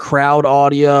more crowd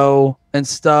audio and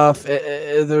stuff.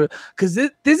 Because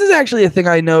this is actually a thing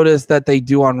I noticed that they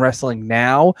do on wrestling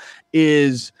now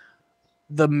is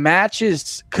the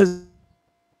matches, because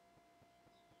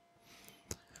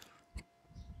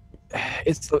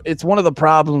it's one of the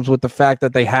problems with the fact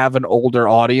that they have an older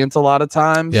audience a lot of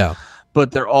times. Yeah.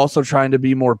 But they're also trying to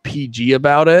be more PG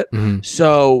about it.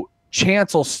 So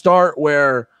chants will start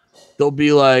where they'll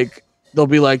be like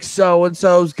so and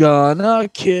so's gonna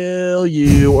kill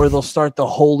you, or they'll start the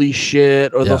holy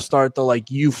shit, or they'll start the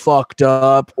like you fucked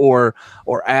up or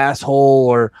asshole,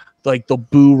 or like they'll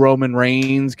boo Roman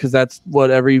Reigns because that's what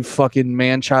every fucking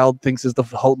man-child thinks is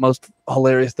the most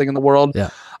hilarious thing in the world. Yeah.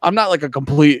 I'm not like a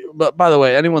complete, but by the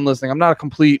way, anyone listening, I'm not a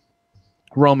complete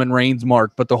Roman Reigns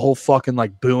mark, but the whole fucking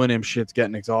like booing him shit's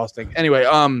getting exhausting. Anyway,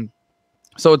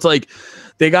 so it's like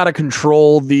they got to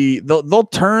control they'll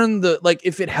turn the, like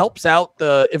if it helps out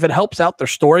their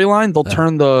storyline, they'll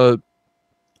turn the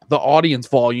audience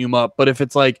volume up. But if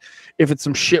it's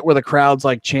some shit where the crowd's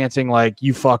like chanting like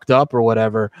you fucked up or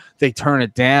whatever, they turn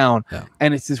it down.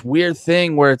 And it's this weird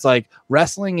thing where it's like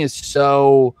wrestling is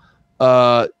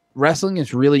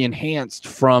really enhanced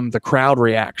from the crowd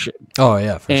reaction. Oh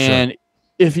yeah, for sure. And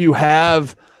if you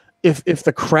have if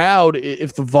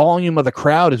the volume of the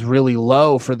crowd is really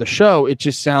low for the show, it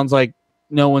just sounds like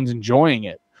no one's enjoying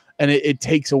it, and it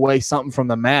takes away something from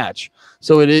the match.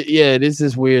 So it is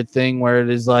this weird thing where it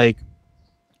is like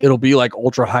it'll be like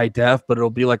ultra high def, but it'll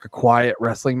be like a quiet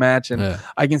wrestling match, and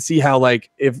I can see how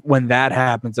like when that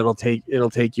happens, it'll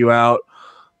take you out.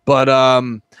 But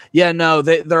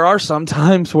there are some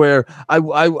times where I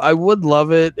would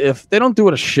love it if they don't do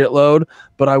it a shitload,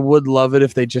 but I would love it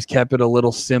if they just kept it a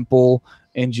little simple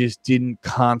and just didn't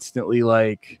constantly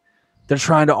like they're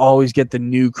trying to always get the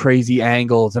new crazy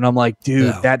angles. And I'm like,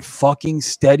 dude, that fucking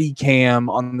steady cam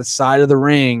on the side of the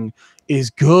ring is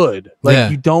good.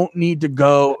 Like you don't need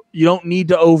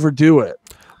to overdo it.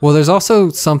 Well, there's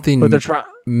also something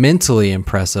mentally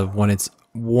impressive when it's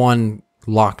one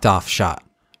locked off shot.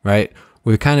 Right?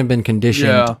 We've kind of been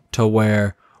conditioned to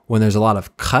where when there's a lot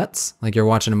of cuts, like you're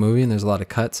watching a movie and there's a lot of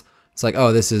cuts, it's like,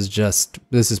 oh, this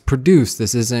is produced.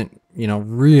 This isn't,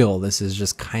 real. This is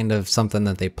just kind of something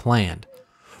that they planned.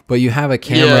 But you have a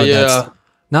camera that's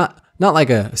not like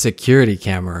a security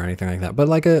camera or anything like that, but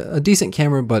like a decent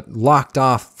camera, but locked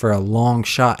off for a long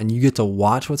shot, and you get to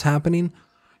watch what's happening.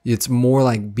 It's more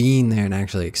like being there and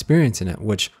actually experiencing it,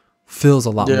 which feels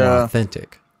a lot more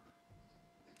authentic.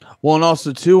 Well, and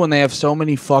also too, when they have so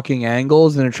many fucking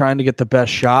angles and they're trying to get the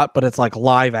best shot, but it's like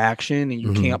live action and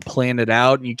you can't plan it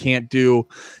out and you can't do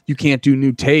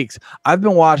new takes. I've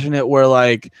been watching it where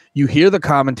like you hear the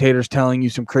commentators telling you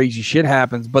some crazy shit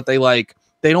happens, but they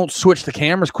don't switch the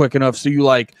cameras quick enough, so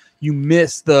you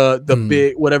miss the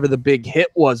big whatever the big hit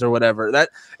was or whatever.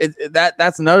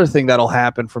 That's another thing that'll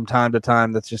happen from time to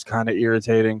time that's just kind of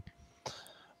irritating.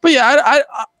 But yeah,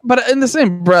 but in the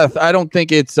same breath, I don't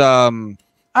think it's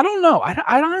I don't know.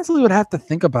 I honestly would have to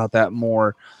think about that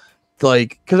more.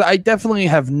 Like, because I definitely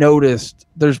have noticed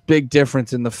there's big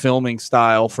difference in the filming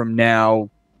style from now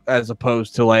as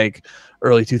opposed to like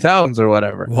early 2000s or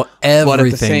whatever. Well,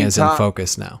 everything is in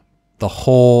focus now.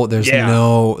 There's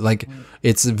no, like,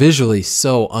 it's visually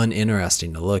so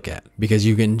uninteresting to look at because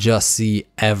you can just see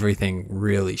everything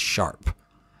really sharp.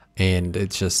 And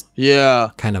it's just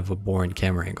kind of a boring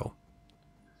camera angle.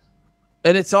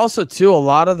 And it's also too, a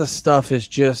lot of the stuff is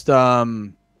just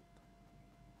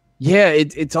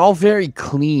it's all very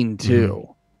clean too.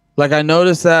 Like I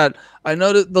noticed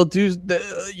they'll do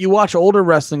you watch older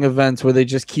wrestling events where they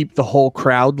just keep the whole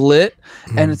crowd lit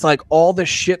and it's like all the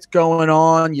shit's going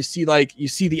on. You see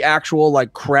the actual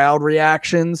like crowd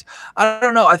reactions. I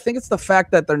don't know. I think it's the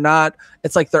fact that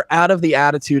it's like they're out of the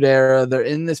Attitude Era. They're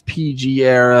in this PG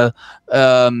era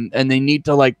and they need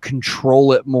to like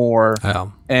control it more.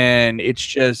 And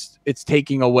it's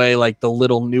taking away like the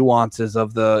little nuances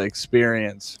of the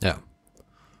experience. Yeah.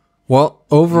 Well,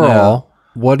 overall,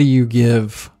 what do you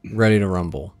give Ready to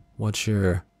Rumble? What's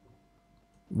your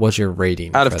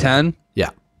rating out of 10? Yeah.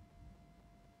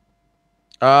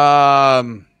 I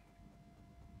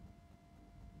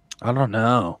don't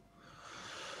know.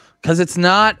 Cuz it's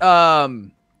not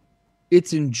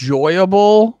it's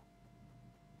enjoyable,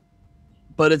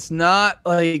 but it's not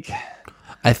like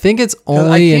I think it's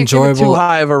only enjoyable. Give it too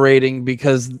high of a rating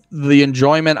because the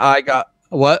enjoyment I got.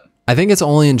 What? I think it's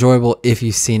only enjoyable if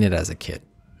you've seen it as a kid.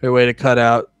 Your way to cut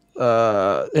out.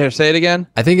 Here, say it again.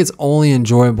 I think it's only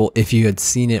enjoyable if you had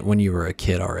seen it when you were a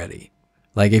kid already.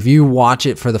 Like if you watch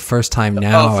it for the first time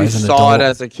now as an adult. Saw it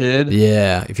as a kid.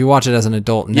 Yeah, if you watch it as an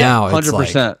adult now, 100%, it's like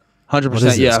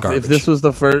 100%. Yeah, if this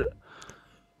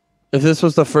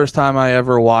was the first time I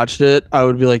ever watched it, I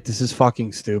would be like, this is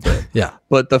fucking stupid. Yeah.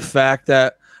 But the fact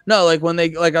that like when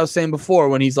like I was saying before,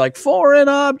 when he's like foreign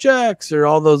objects or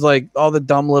all those like all the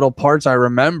dumb little parts I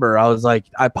remember, I was like,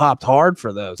 I popped hard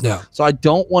for those. Yeah. So I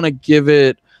don't want to give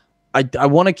it. I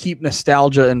want to keep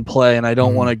nostalgia in play, and I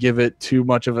don't want to give it too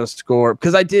much of a score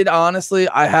because I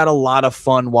had a lot of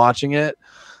fun watching it.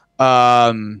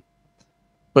 But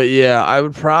yeah, I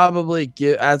would probably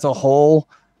give as a whole,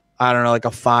 I don't know, like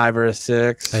a 5 or a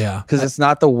 6. Yeah, because it's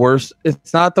not the worst.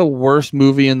 It's not the worst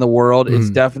movie in the world. It's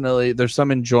definitely there's some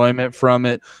enjoyment from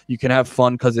it. You can have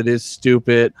fun because it is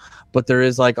stupid, but there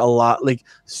is like a lot, like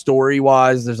story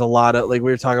wise. There's a lot of like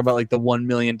we were talking about like the $1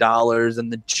 million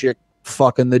and the chick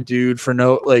fucking the dude for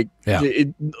no like. Yeah.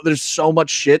 There's so much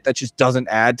shit that just doesn't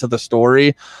add to the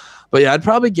story. But yeah, I'd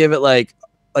probably give it like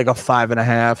a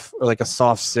 5.5 or like a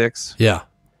soft 6. Yeah.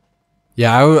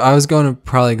 Yeah, I was going to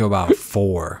probably go about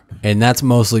 4, and that's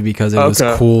mostly because it was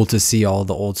cool to see all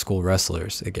the old school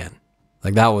wrestlers again.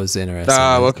 Like that was interesting.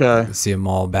 To see them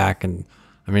all back, and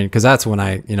I mean, because that's when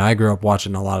I grew up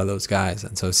watching a lot of those guys,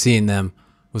 and so seeing them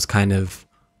was kind of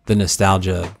the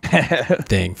nostalgia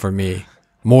thing for me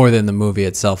more than the movie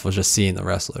itself was just seeing the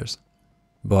wrestlers.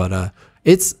 But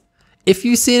it's if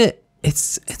you've seen it,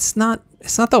 it's not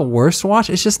the worst watch.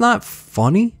 It's just not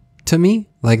funny to me.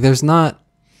 Like there's not.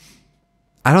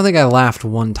 I don't think I laughed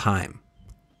one time.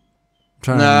 I'm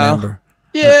trying to remember.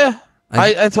 Yeah,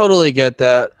 I totally get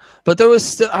that. But there was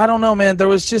still, I don't know, man. There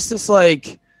was just this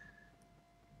like,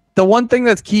 the one thing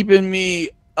that's keeping me,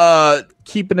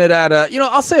 keeping it at a,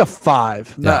 I'll say a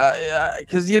 5.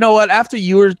 Because you know what? After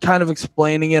you were kind of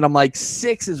explaining it, I'm like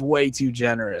 6 is way too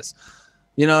generous.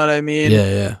 You know what I mean?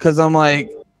 Yeah. Because I'm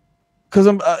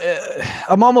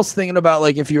almost thinking about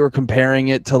like if you were comparing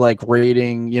it to like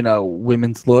rating,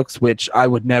 women's looks, which I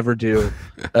would never do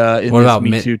in this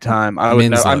Me Too time. I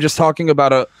would. I'm just talking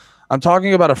about I'm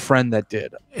talking about a friend that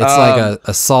did. It's like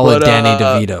a solid Danny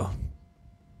DeVito.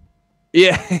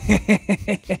 Yeah,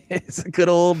 it's a good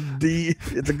old Danny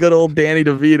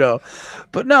DeVito.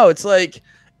 But no, it's like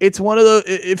it's one of the,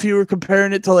 if you were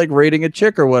comparing it to like rating a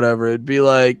chick or whatever, it'd be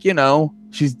like,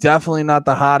 she's definitely not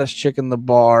the hottest chick in the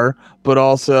bar, but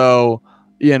also,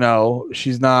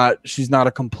 she's not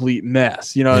a complete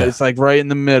mess. It's like right in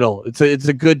the middle. It's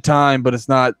a good time, but it's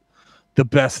not the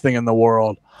best thing in the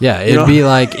world. Yeah, it'd be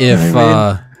like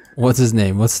if what's his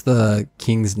name? What's the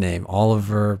king's name?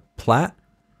 Oliver Platt?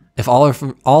 If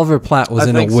Oliver Platt was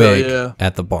in a wig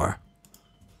at the bar.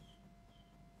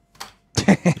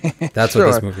 That's what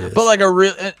this movie is. But like a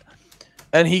real,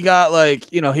 and he got like,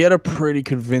 he had a pretty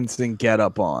convincing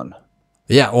getup on.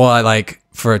 Yeah, well, I like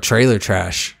for a trailer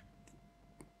trash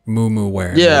moo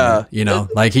wearing. Yeah,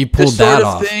 like he pulled that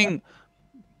off.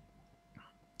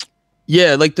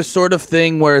 Yeah, like the sort of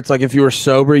thing where it's like if you were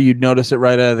sober, you'd notice it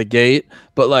right out of the gate.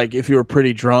 But like if you were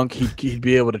pretty drunk, he'd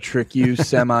be able to trick you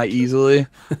semi easily.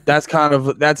 That's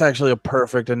actually a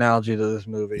perfect analogy to this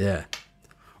movie. Yeah.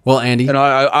 Well, Andy, and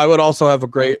I would also have a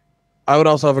great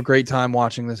time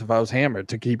watching this if I was hammered.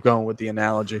 To keep going with the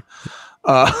analogy,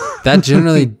 that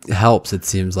generally helps. It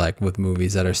seems like with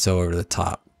movies that are so over the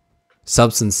top.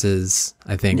 Substances,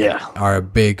 I think, are a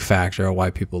big factor of why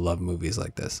people love movies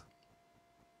like this.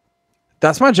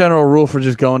 That's my general rule for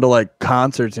just going to like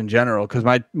concerts in general. Cause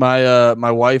my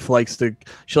wife likes to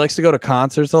go to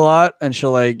concerts a lot, and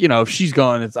she'll like, if she's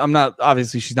going,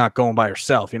 she's not going by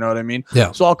herself. You know what I mean?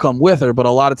 Yeah. So I'll come with her, but a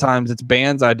lot of times it's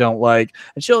bands I don't like,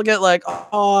 and she'll get like,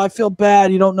 oh, I feel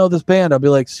bad. You don't know this band. I'll be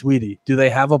like, sweetie, do they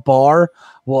have a bar?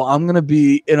 Well, I'm going to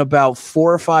be in about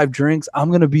 4 or 5 drinks. I'm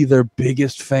going to be their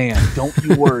biggest fan. Don't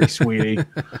you worry, sweetie.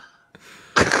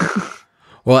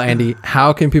 Well, Andy,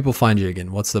 how can people find you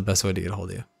again? What's the best way to get a hold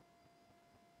of you?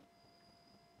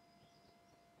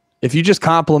 If you just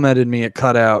complimented me, it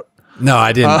cut out. No,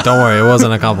 I didn't. Don't worry. It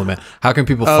wasn't a compliment. How can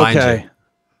people find you?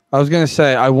 I was going to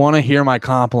say, I want to hear my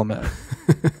compliment.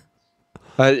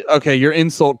 Okay, your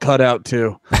insult cut out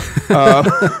too. How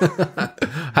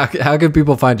can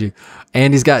people find you?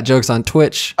 Andy's got jokes on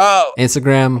Twitch,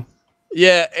 Instagram.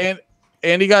 Yeah, and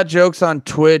Andy got jokes on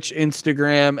Twitch,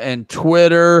 Instagram, and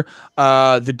Twitter.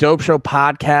 The Dope Show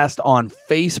podcast on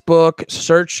Facebook.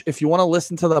 Search if you want to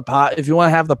listen to the if you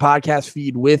want to have the podcast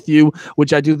feed with you,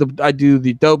 which I do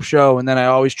the Dope Show, and then I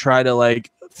always try to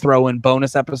like throw in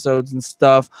bonus episodes and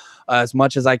stuff as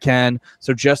much as I can.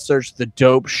 So just search the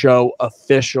Dope Show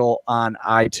official on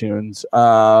iTunes.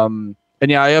 And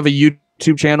yeah, I have a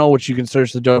YouTube channel which you can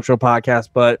search the Dope Show podcast,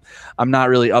 but I'm not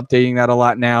really updating that a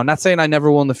lot now. Not saying I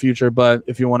never will in the future, but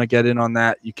if you want to get in on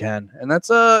that, you can. And that's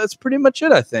it's pretty much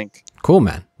it, I think. Cool,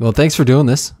 man. Well, thanks for doing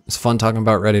this. It's fun talking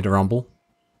about Ready to Rumble.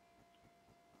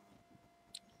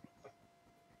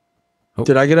 Oh.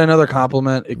 Did I get another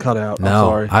compliment? It cut out.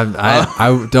 No, I'm sorry.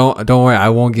 I don't worry. I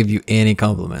won't give you any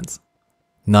compliments.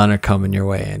 None are coming your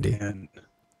way, Andy. Man.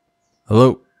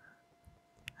 Hello.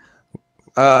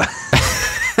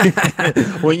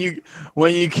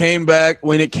 when it came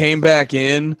back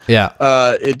in,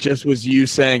 it just was you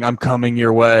saying I'm coming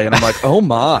your way, and I'm like, oh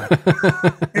my.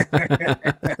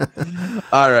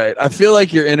 All right, I feel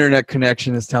like your internet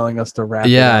connection is telling us to wrap.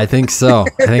 Yeah, I think so.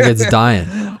 I think it's dying.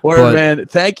 Man,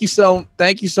 thank you so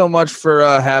much for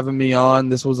having me on.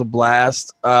 This was a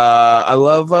blast. I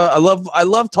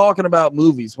love talking about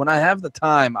movies. When I have the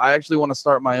time, I actually want to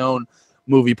start my own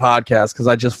movie podcast because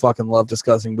I just fucking love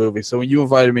discussing movies. So when you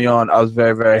invited me on, I was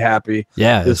very, very happy.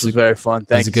 Yeah, this was very fun.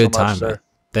 Thank you so much, sir.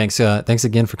 Thanks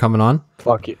again for coming on.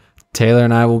 Fuck you. Taylor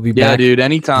and I will be back. Yeah, dude,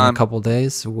 anytime. In a couple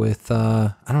days with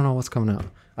I don't know what's coming out.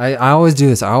 I always do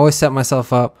this. I always set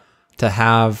myself up to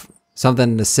have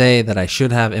something to say that I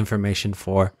should have information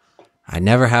for. I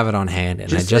never have it on hand,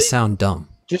 and I just sound dumb.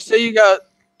 Just say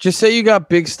you got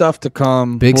big stuff to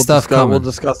come. Big stuff coming. We'll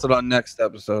discuss it on next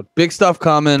episode. Big stuff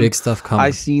coming. Big stuff coming. I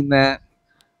seen that.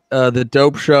 The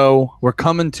Dope Show. We're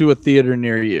coming to a theater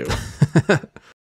near you.